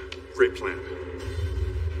reassuring. Great plan.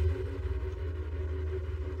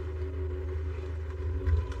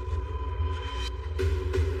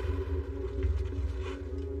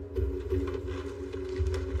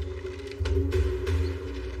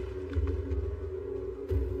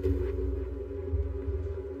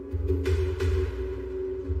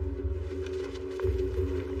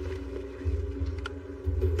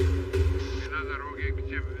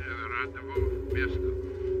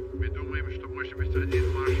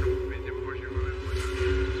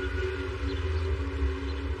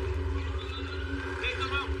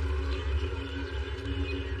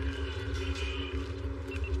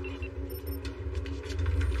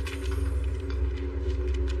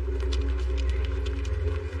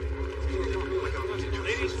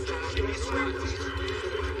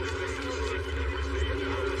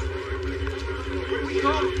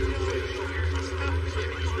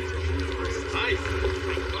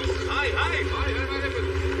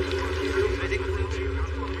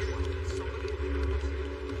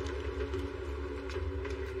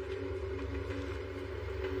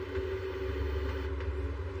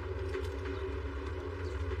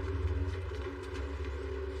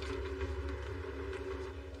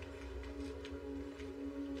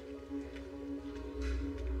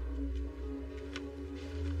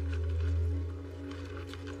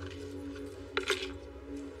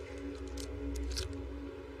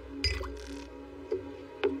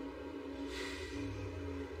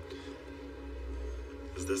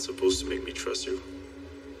 Is that supposed to make me trust you?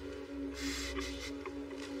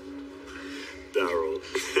 Daryl.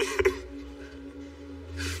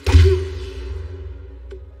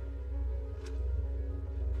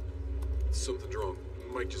 Something's wrong.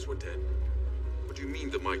 Mike just went dead. What do you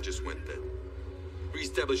mean the Mike just went dead?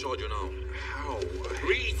 Re-establish audio now. How?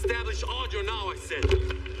 Re-establish audio now, I said.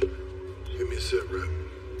 Give me a sec, Rep.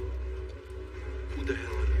 Who the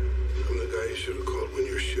hell are you? I'm the guy you should have called when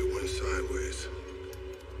your shit went sideways.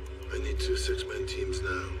 I need 2 6-man teams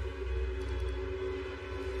now.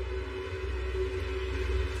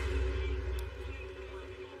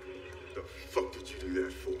 The fuck did you do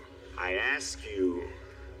that for? I asked you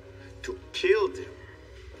to kill him.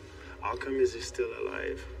 How come is he still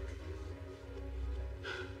alive?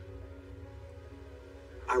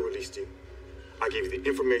 I released him. I gave you the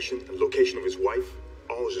information and location of his wife,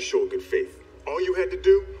 all as a show of good faith. All you had to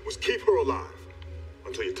do was keep her alive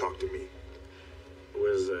until you talked to me. It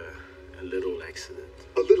was a little accident.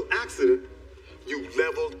 A little accident? You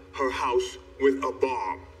leveled her house with a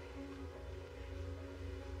bomb.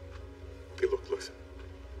 Okay, look, listen.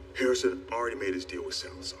 Harrison already made his deal with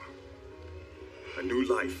Salazar. A new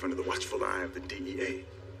life under the watchful eye of the DEA.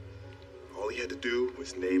 All he had to do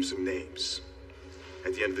was name some names.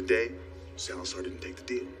 At the end of the day, Salazar didn't take the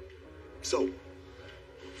deal. So,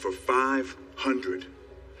 for $500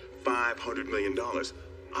 million,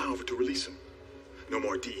 I offered to release him. No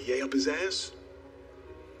more DEA up his ass.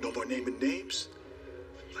 No more naming names.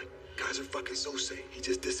 Like, guys are fucking so safe. He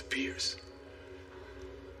just disappears.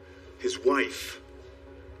 His wife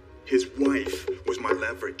was my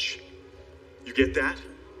leverage. You get that?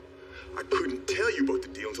 I couldn't tell you about the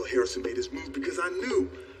deal until Harrison made his move because I knew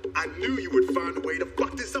you would find a way to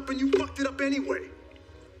fuck this up, and you fucked it up anyway.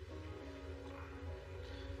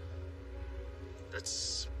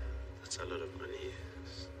 That's a lot of money.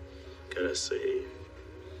 Gotta say.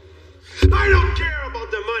 I don't care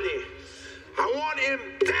about the money. I want him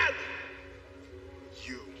dead.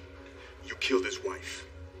 You killed his wife.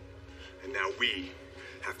 And now we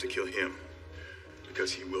have to kill him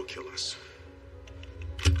because he will kill us.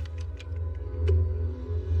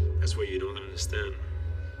 That's what you don't understand.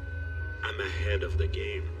 I'm ahead of the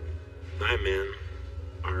game. My men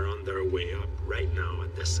are on their way up right now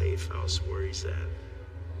at the safe house where he's at.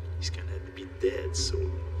 He's gonna be dead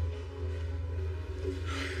soon.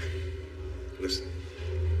 Listen.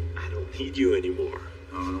 I don't need you anymore.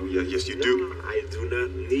 Yes, you do. I do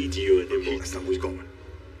not need you anymore. That's not where he's going.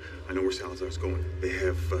 I know where Salazar's going. They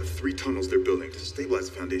have 3 tunnels they're building to stabilize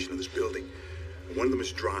the foundation of this building. And one of them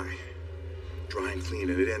is dry and clean,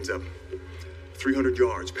 and it ends up 300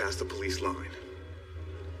 yards past the police line.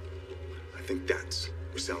 I think that's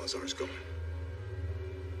where Salazar's going.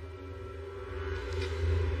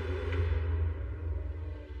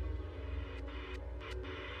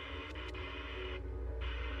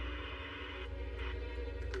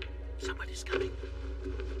 Somebody's coming.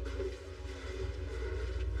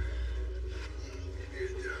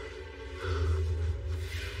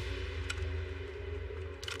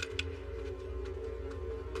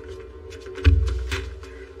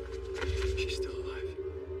 She's still alive.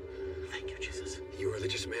 Thank you, Jesus. You a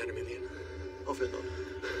religious man, Emilian? Often not.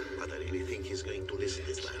 But I really think he's going to listen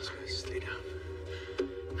this time. Stay down.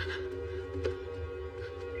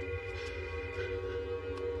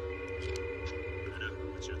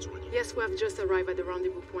 Yes, we have just arrived at the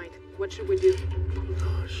rendezvous point. What should we do?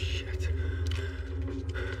 Oh, shit.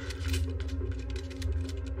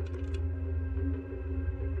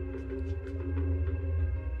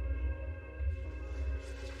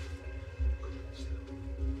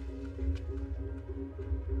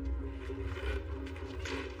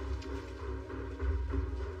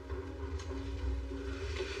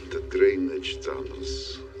 The drainage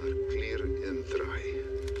tunnels are clear and dry.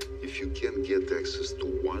 If you can get access to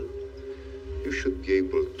one, you should be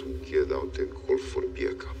able to get out and call for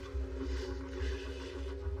backup.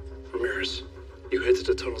 Ramirez, you head to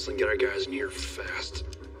the tunnels and get our guys in here fast.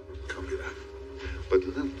 Copy that. But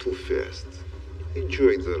not too fast.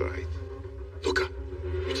 Enjoy the ride. Luca,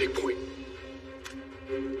 you take point.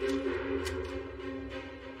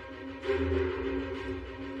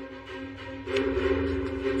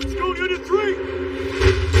 Let's go, Unit 3!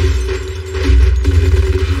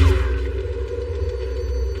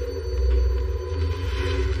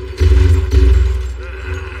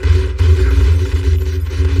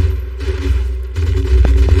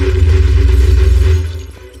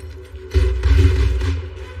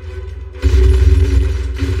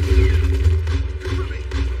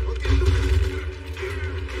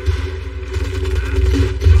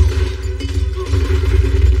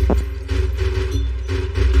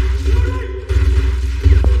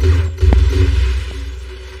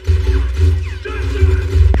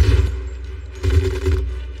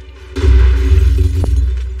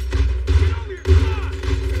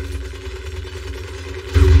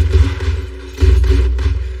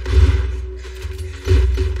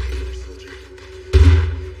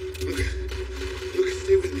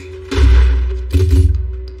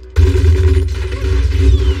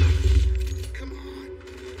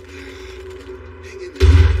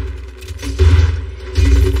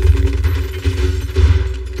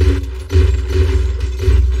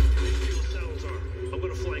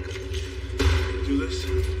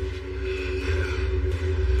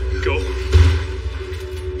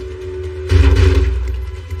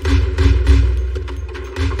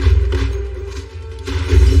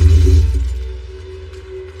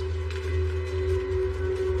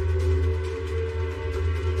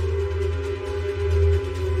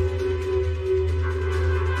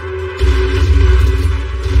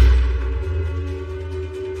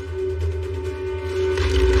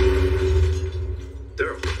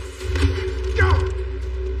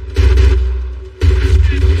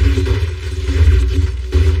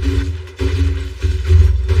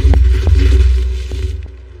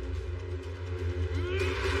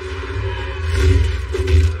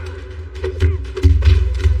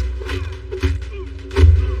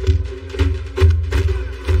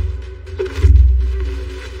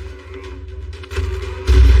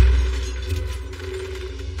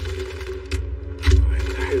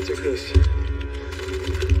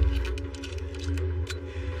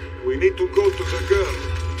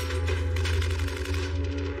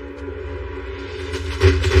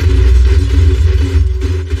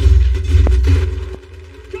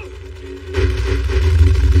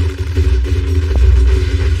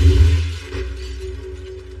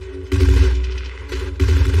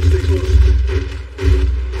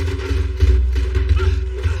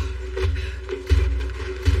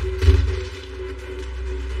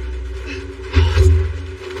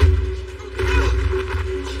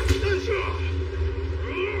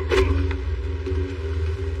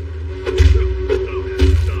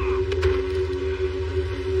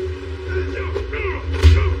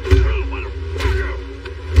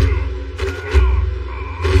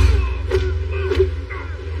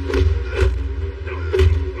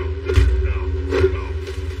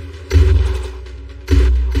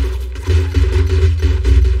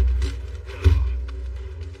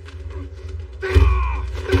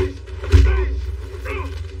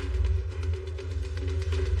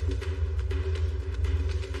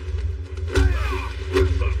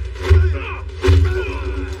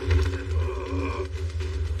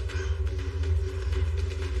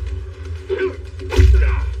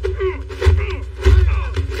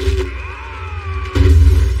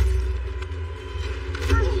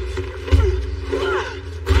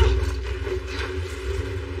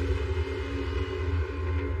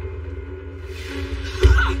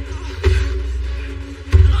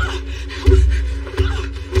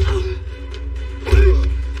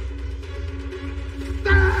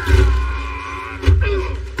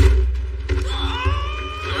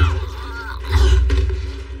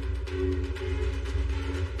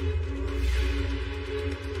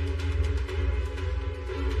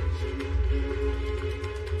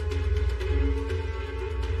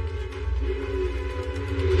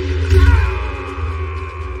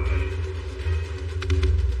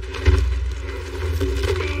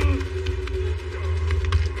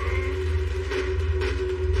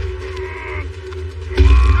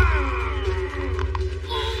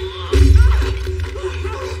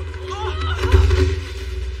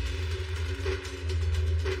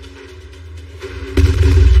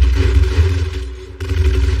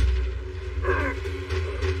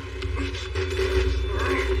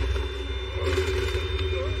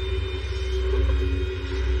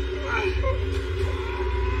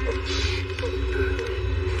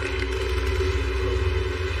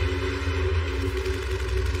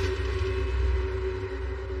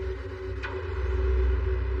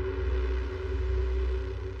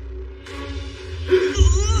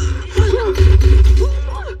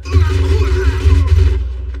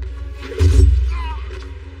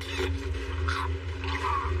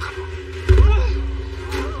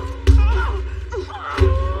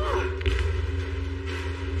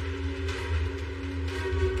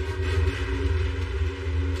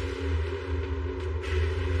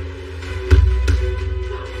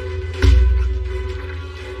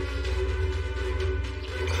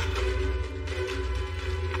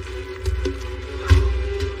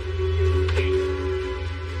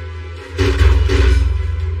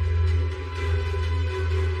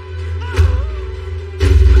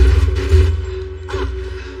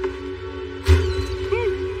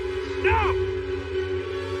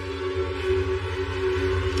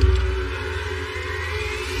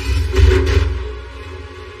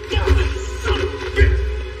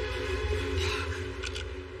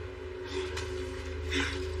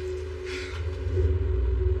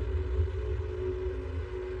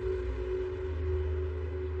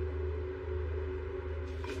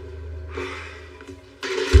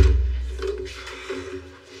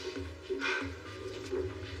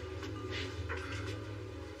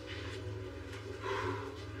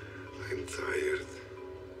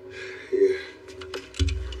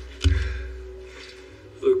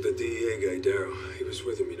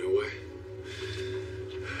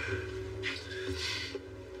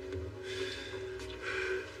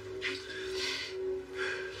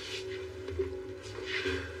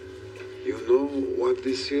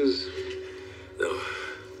 this is? No.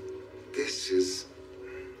 This is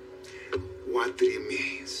what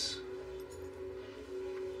remains.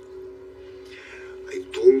 I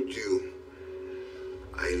told you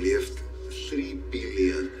I left 3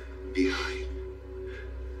 billion behind.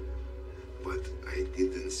 But I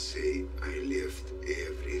didn't say I left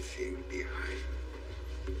everything behind.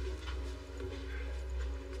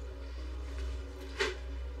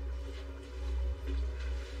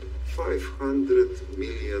 $500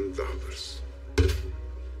 million.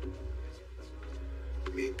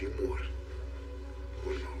 Maybe more.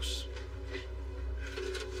 Who knows?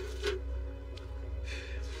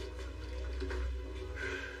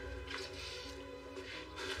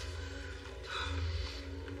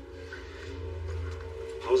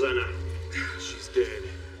 How's that now? She's dead.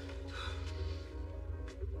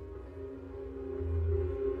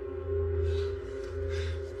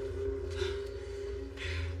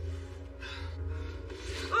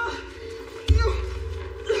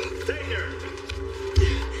 Take her.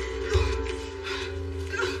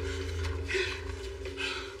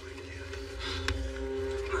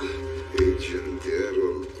 Agent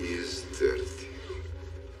Errol is dirty.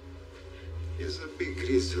 Is a big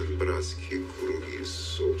reason Bratsky crew is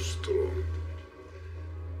so strong.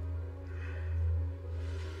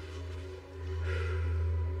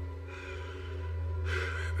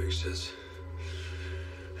 Makes sense.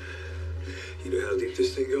 You know how deep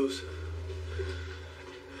this thing goes?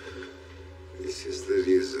 This is the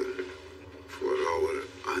reason for our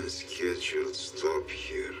unscheduled stop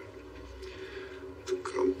here. To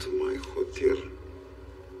come to my hotel.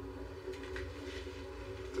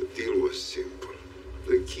 The deal was simple.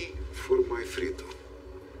 The key for my freedom.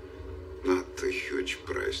 Not a huge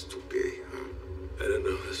price to pay, huh? I don't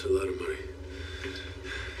know. That's a lot of money.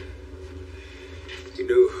 You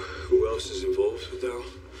know who else is involved with Al?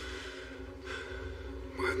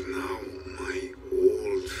 But now my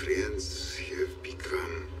old friends have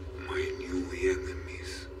become my new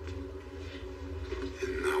enemies.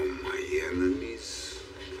 And now my enemies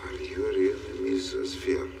are your enemies as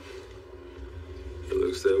well. It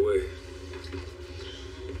looks that way.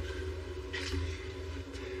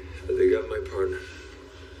 But they got my partner.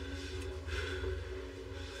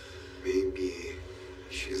 Maybe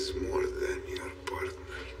she's more than your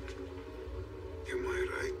partner. Am I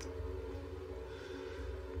right?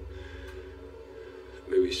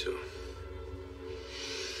 Maybe so.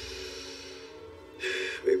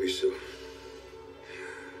 Maybe so.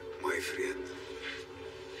 My friend,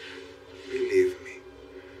 believe me,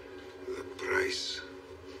 the price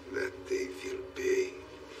that they will pay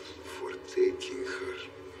for taking her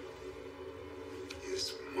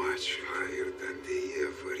is much higher than they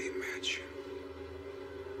ever imagined.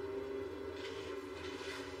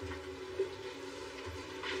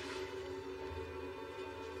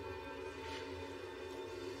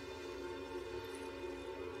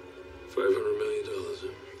 $500 million.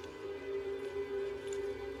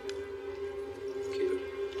 Keep it.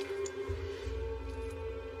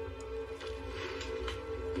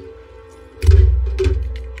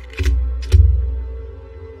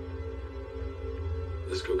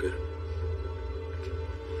 Let's go get him.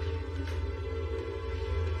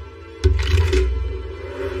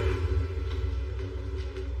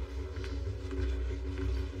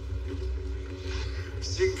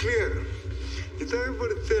 Sinclair, did I ever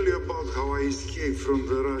tell you about how I escaped from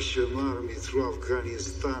the Russian army through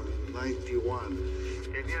Afghanistan in '91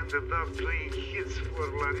 and ended up playing hits for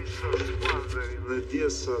Larissa's father in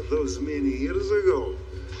Odessa those many years ago?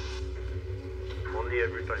 Only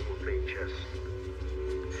every time we're playing chess.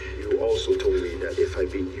 You also told me that if I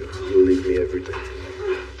beat you, you'll leave me everything.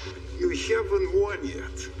 You haven't won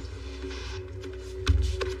yet.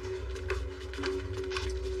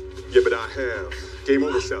 Yeah, but I have. Game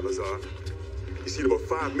over, Salazar. You see, in about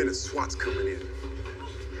 5 minutes, SWAT's coming in.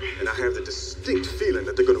 And I have the distinct feeling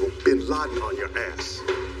that they're gonna go Bin Laden on your ass.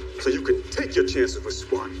 So you can take your chances with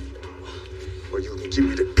SWAT. Or you can give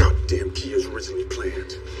me the goddamn key as originally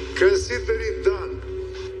planned. Consider it done.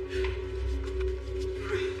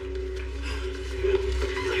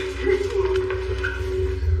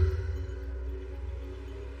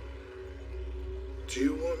 Do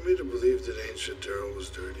you want me to believe that Ancient Darrell was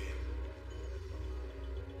dirty?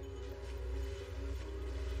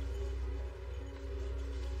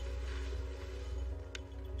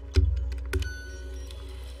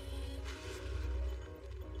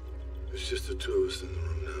 It's just the two of us in the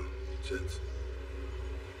room now, gents.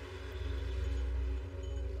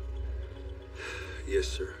 Yes,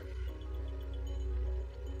 sir.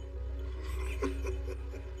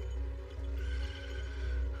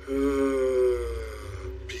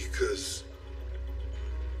 Because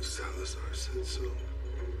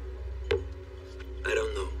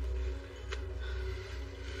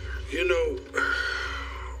You know,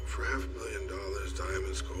 for $500 million,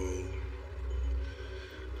 diamonds, gold.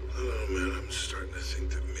 I don't know, man. I'm starting to think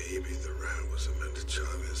that maybe the rat was Amanda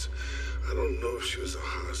Chavez. I don't know if she was a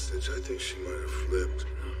hostage. I think she might have flipped.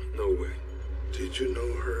 No way. Did you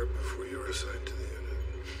know her before you were assigned to the unit?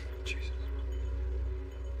 Jesus.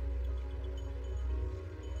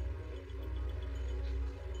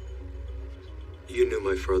 You knew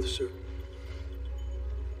my father, sir?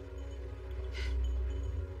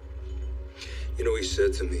 You know, he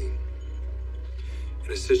said to me,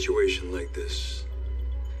 in a situation like this,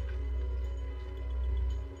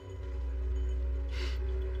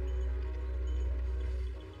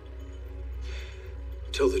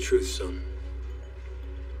 tell the truth, son.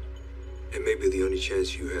 It may be the only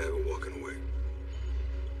chance you have of walking away.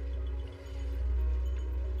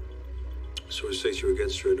 So to say to you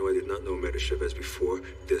against her, no, I did not know Amanda Chavez before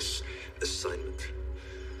this assignment.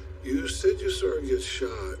 You said you saw her get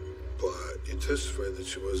shot, but you testified that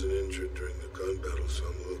she wasn't injured during the gun battle, so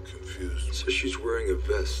I'm a little confused. So she's wearing a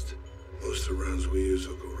vest. Most of the rounds we use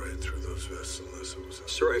will go right through those vests unless it was...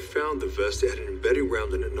 Sir, I found the vest. It had an embedding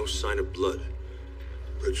round in it, no sign of blood.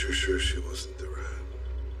 But you're sure she wasn't the rat?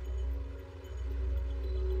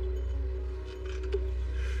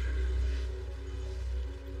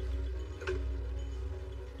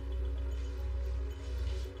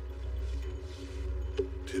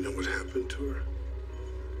 Do you know what happened to her?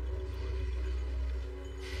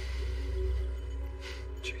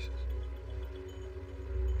 Jesus.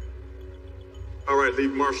 All right,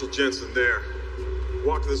 leave Marshal Jensen there.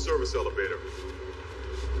 Walk to the service elevator.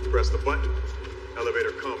 Press the button.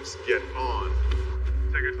 Elevator comes. Get on.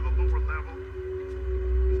 Take it to the lower level.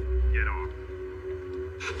 Get off.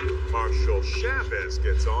 Marshal Chavez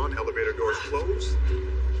gets on. Elevator doors close.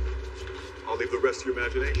 I'll leave the rest to your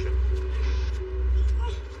imagination.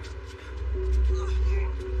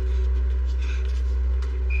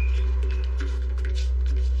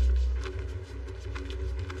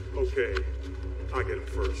 Okay, I get him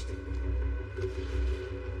first.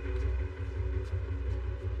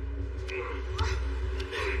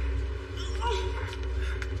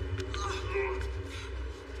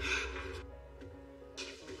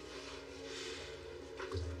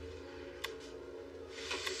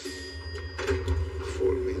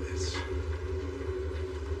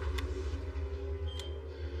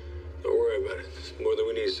 Don't worry about it. It's more than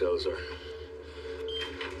we need, Salazar.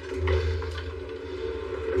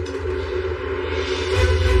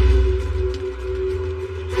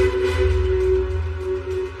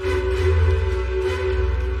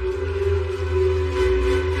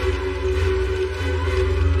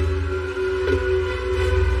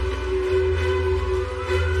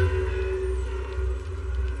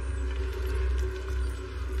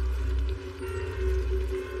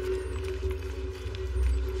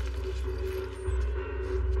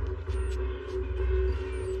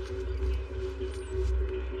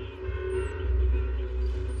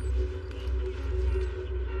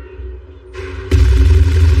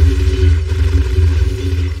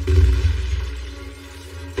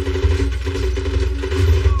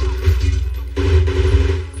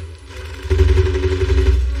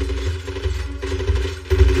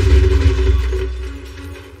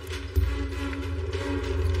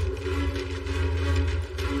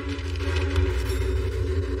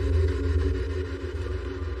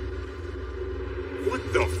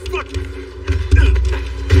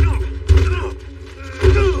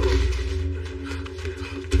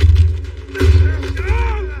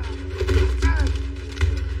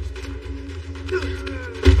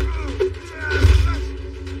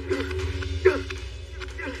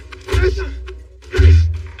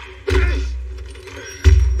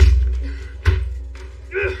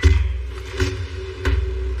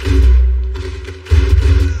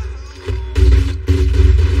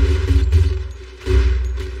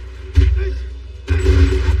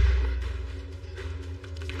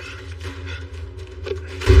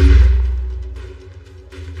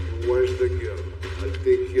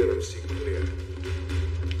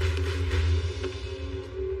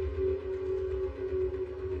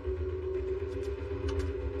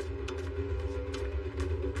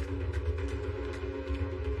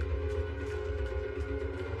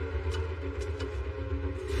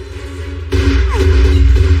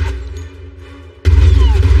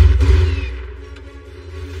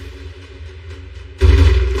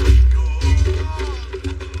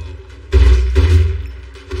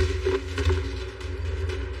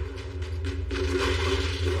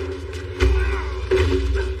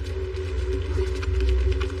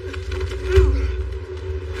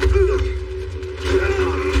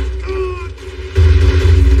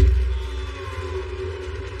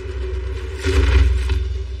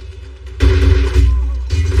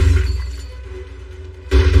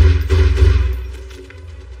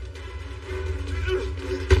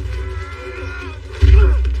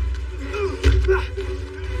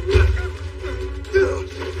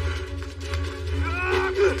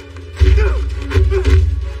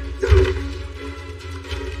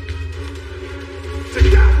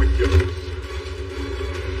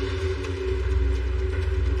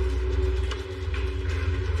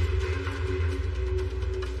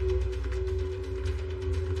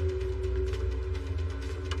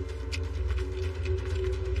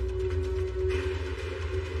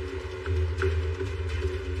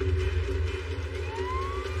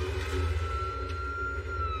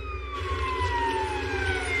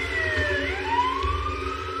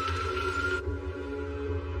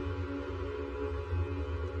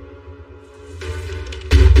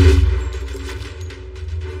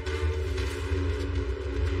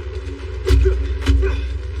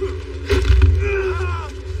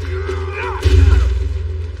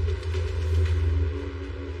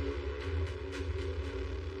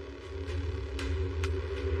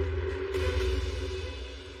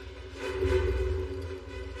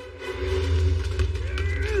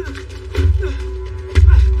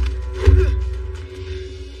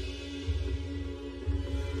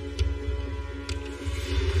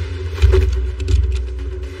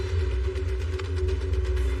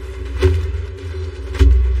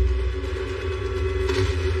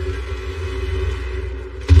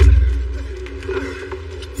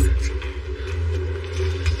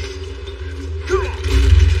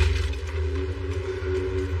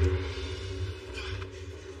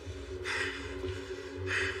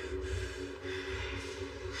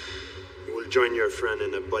 Join your friend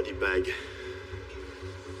in a body bag.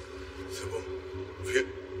 C'est bon. Viens.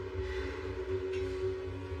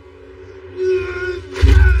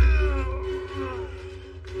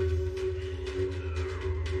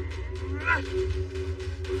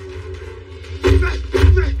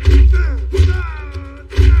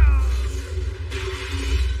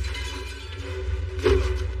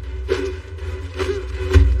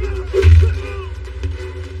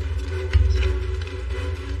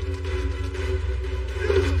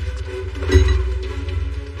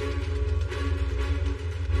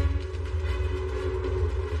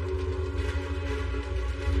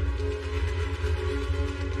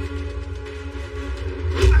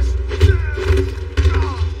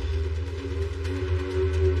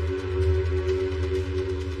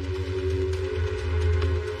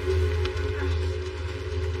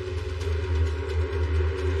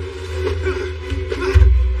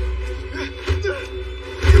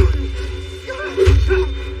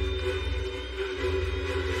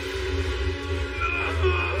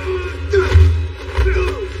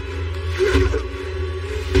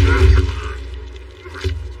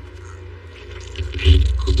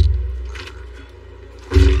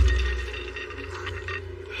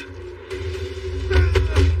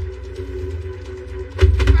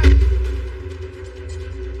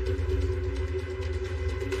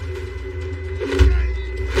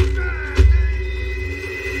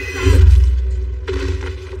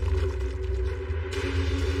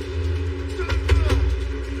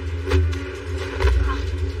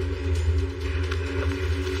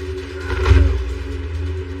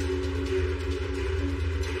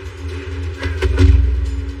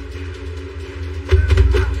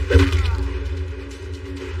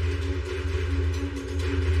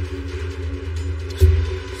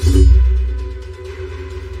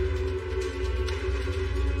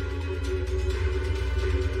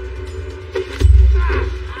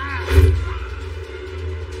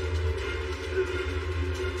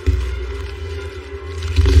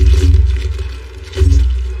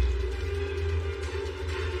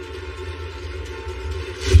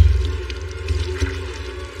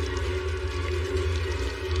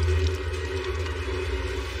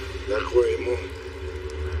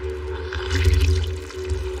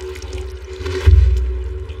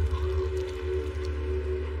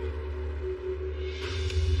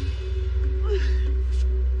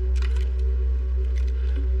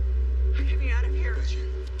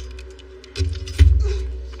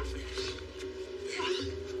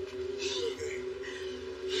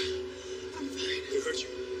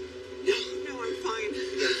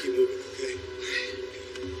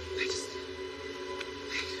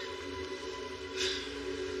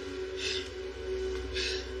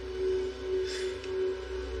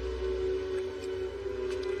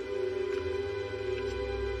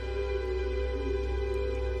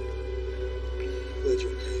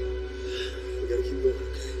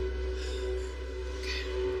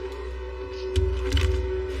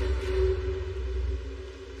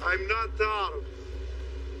 I'm not armed.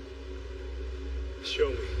 Show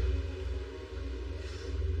me.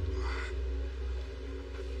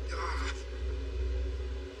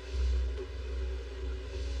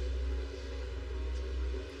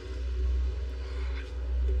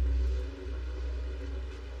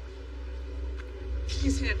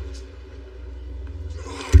 He's hit.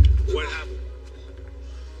 What happened?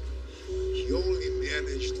 He only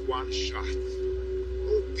managed one shot.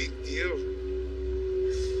 No big deal.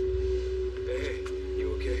 Hey,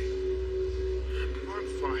 you okay? I'm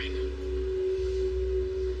fine.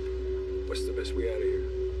 What's the best way out of here?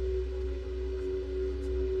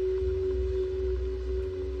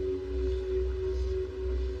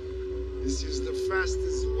 This is the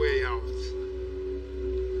fastest way out.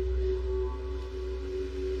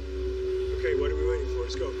 Okay, what are we waiting for?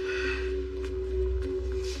 Let's go.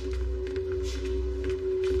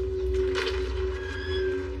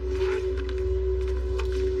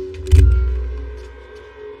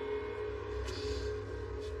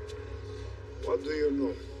 What do you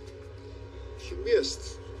know? He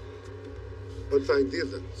missed. But I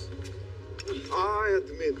didn't. I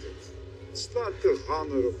admit it. It's not the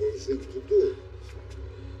honorable thing to do.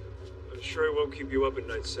 I'm sure it won't keep you up at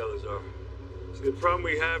night, Salazar. See, the problem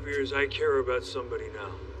we have here is I care about somebody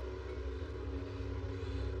now.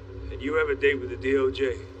 And you have a date with the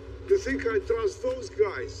DOJ. You think I trust those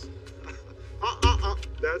guys?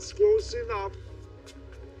 That's close enough.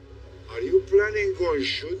 Are you planning on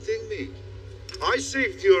shooting me? I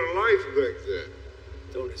saved your life back then.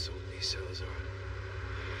 Don't insult me, Salazar.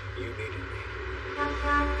 You needed me.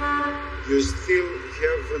 You still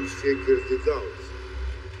haven't figured it out.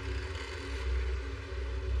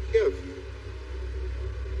 Have you?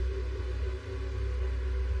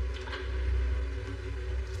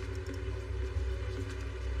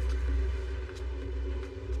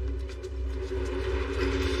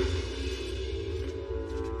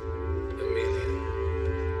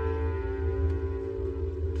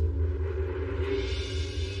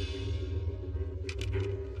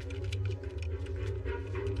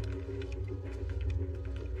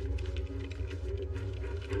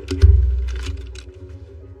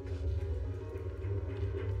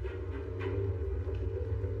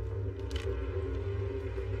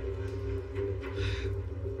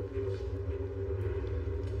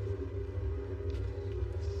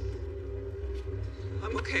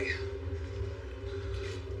 okay.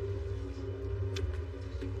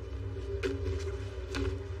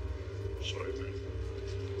 Sorry, man.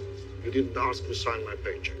 You didn't ask to sign my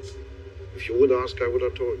paycheck. If you would ask, I would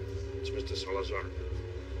have told you. It's Mr. Salazar.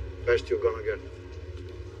 Best you're gonna get.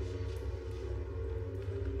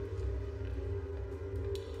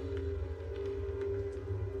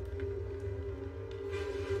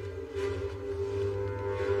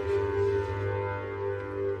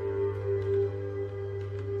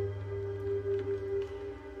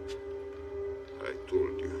 I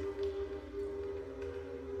told you.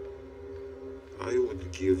 I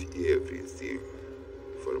would give everything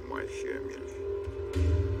for my family.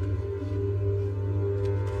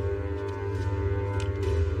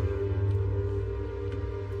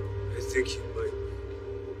 I think you might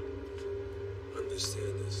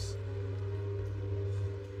understand this.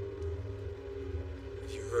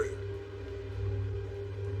 You heard her.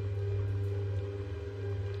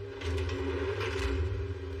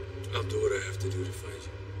 I'll do what I have to do to find you.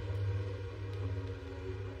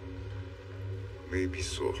 Maybe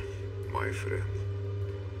so, my friend.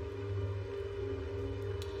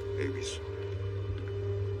 Maybe so.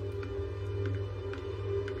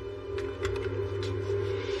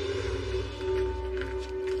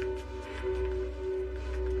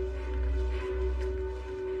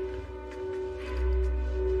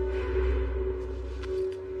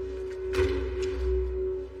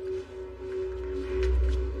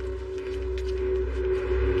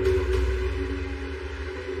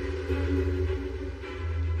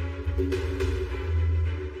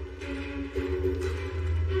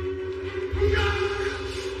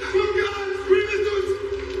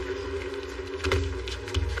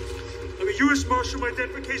 U.S. Marshal, my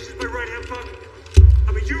identification is my right-hand pocket.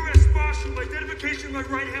 I'm a U.S. Marshal, my identification is my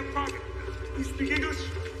right-hand pocket. You speak English?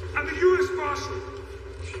 I'm a U.S. Marshal.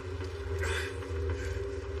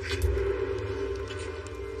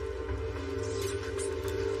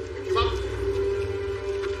 Give up.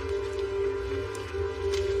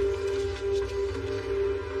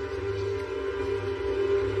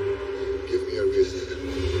 Give me a reason.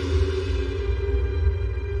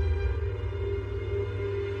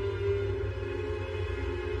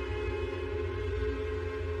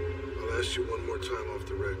 I'll ask you one more time off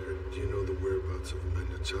the record. Do you know the whereabouts of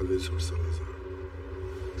Amanda Chavez or Salazar?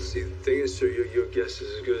 See, the thing is, sir, your guess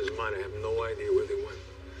is as good as mine. I have no idea where they went.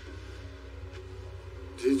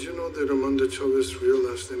 Did you know that Amanda Chavez's real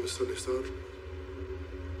last name is Salazar?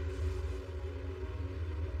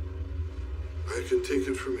 I can take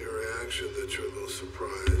it from your reaction that you're a little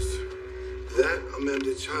surprised. That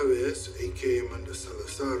Amanda Chavez, aka Amanda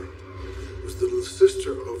Salazar, was the little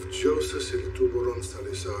sister of Joseph El Tuboron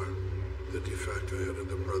Salazar, the de facto head of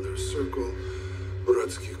the Brothers Circle,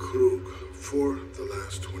 Brodsky Krug, for the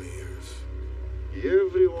last 20 years.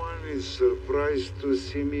 Everyone is surprised to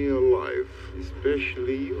see me alive,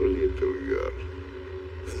 especially you, little girl.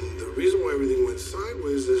 And the reason why everything went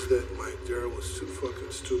sideways is that Mike Darrow was too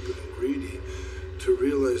fucking stupid and greedy to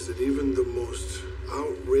realize that even the most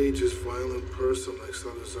outrageous, violent person like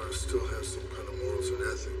Salazar still has some kind of morals and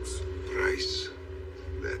ethics. Price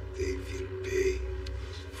that they will pay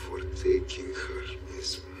for taking her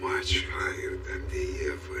is much higher than they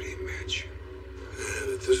ever imagined.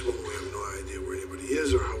 And at this moment, we have no idea where anybody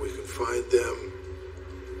is or how we can find them.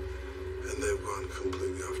 And they've gone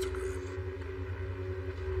completely off the grid.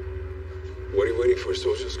 What are you waiting for,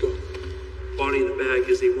 soldiers? Go. Body in the bag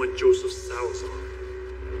is A1 Joseph Salazar.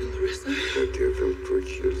 And Larissa? The devil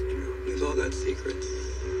procured you. We've all got secrets.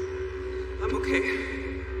 I'm okay.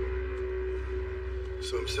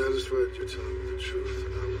 So I'm satisfied you're telling me the truth,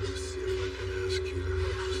 and I'm going to see if I can ask you to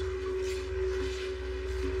help us out.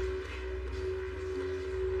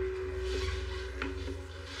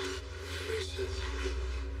 Makes sense.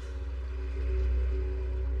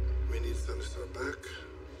 We need Salazar back,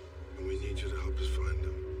 and we need you to help us find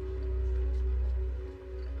him.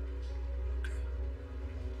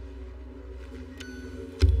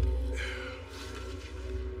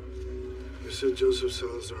 You said Joseph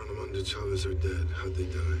Salazar and Amanda Chavez are dead. How'd they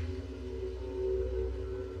die?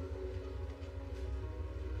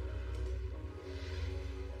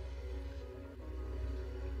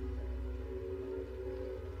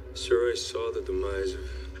 Sir, I saw the demise of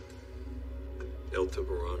El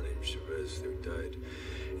Tiburon and Chavez. They died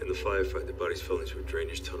in the firefight. Their bodies fell into a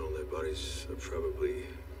drainage tunnel. Their bodies are probably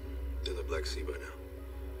in the Black Sea by now.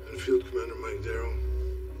 And Field Commander Mike Darrow?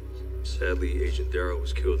 Sadly, Agent Darrow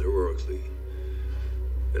was killed heroically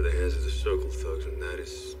at the hands of the Circle thugs, and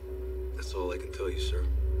that's all I can tell you, sir.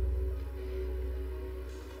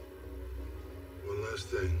 One last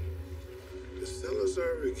thing. Did Salazar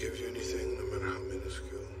ever give you anything, no matter how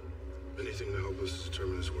minuscule? Anything to help us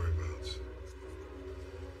determine his whereabouts?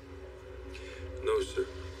 No, sir.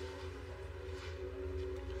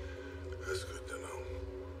 That's good to know,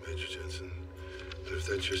 Major Jensen. And if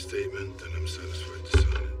that's your statement, then I'm satisfied to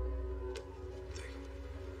sign it.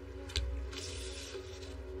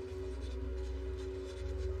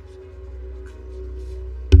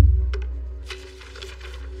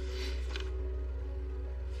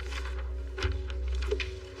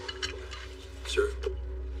 Sir.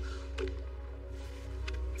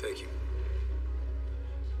 Thank you.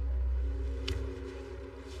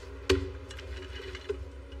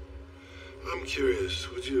 I'm curious,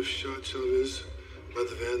 would you have shot Chavez by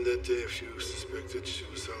the van that day if you suspected she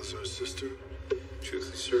was Salazar's sister?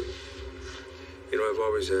 Truthfully, sir. You know, I've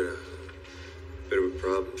always had a bit of a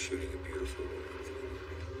problem shooting a beautiful woman.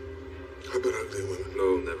 How about ugly women?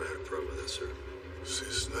 No, never had a problem with that, sir. See,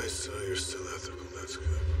 it's nice to know you're still ethical. That's good.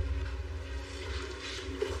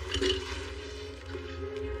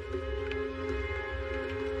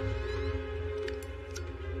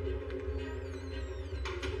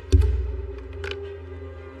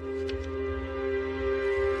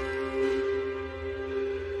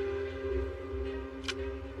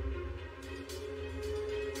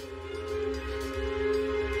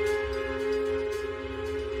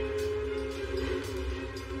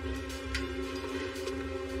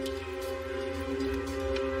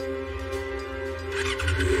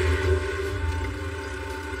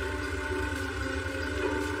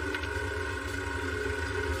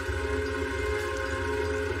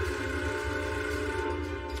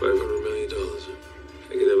 $500 million.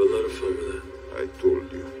 I could have a lot of fun with that. I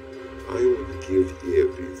told you, I would give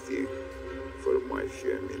everything for my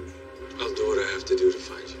family. I'll do what I have to do to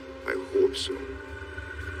find you. I hope so.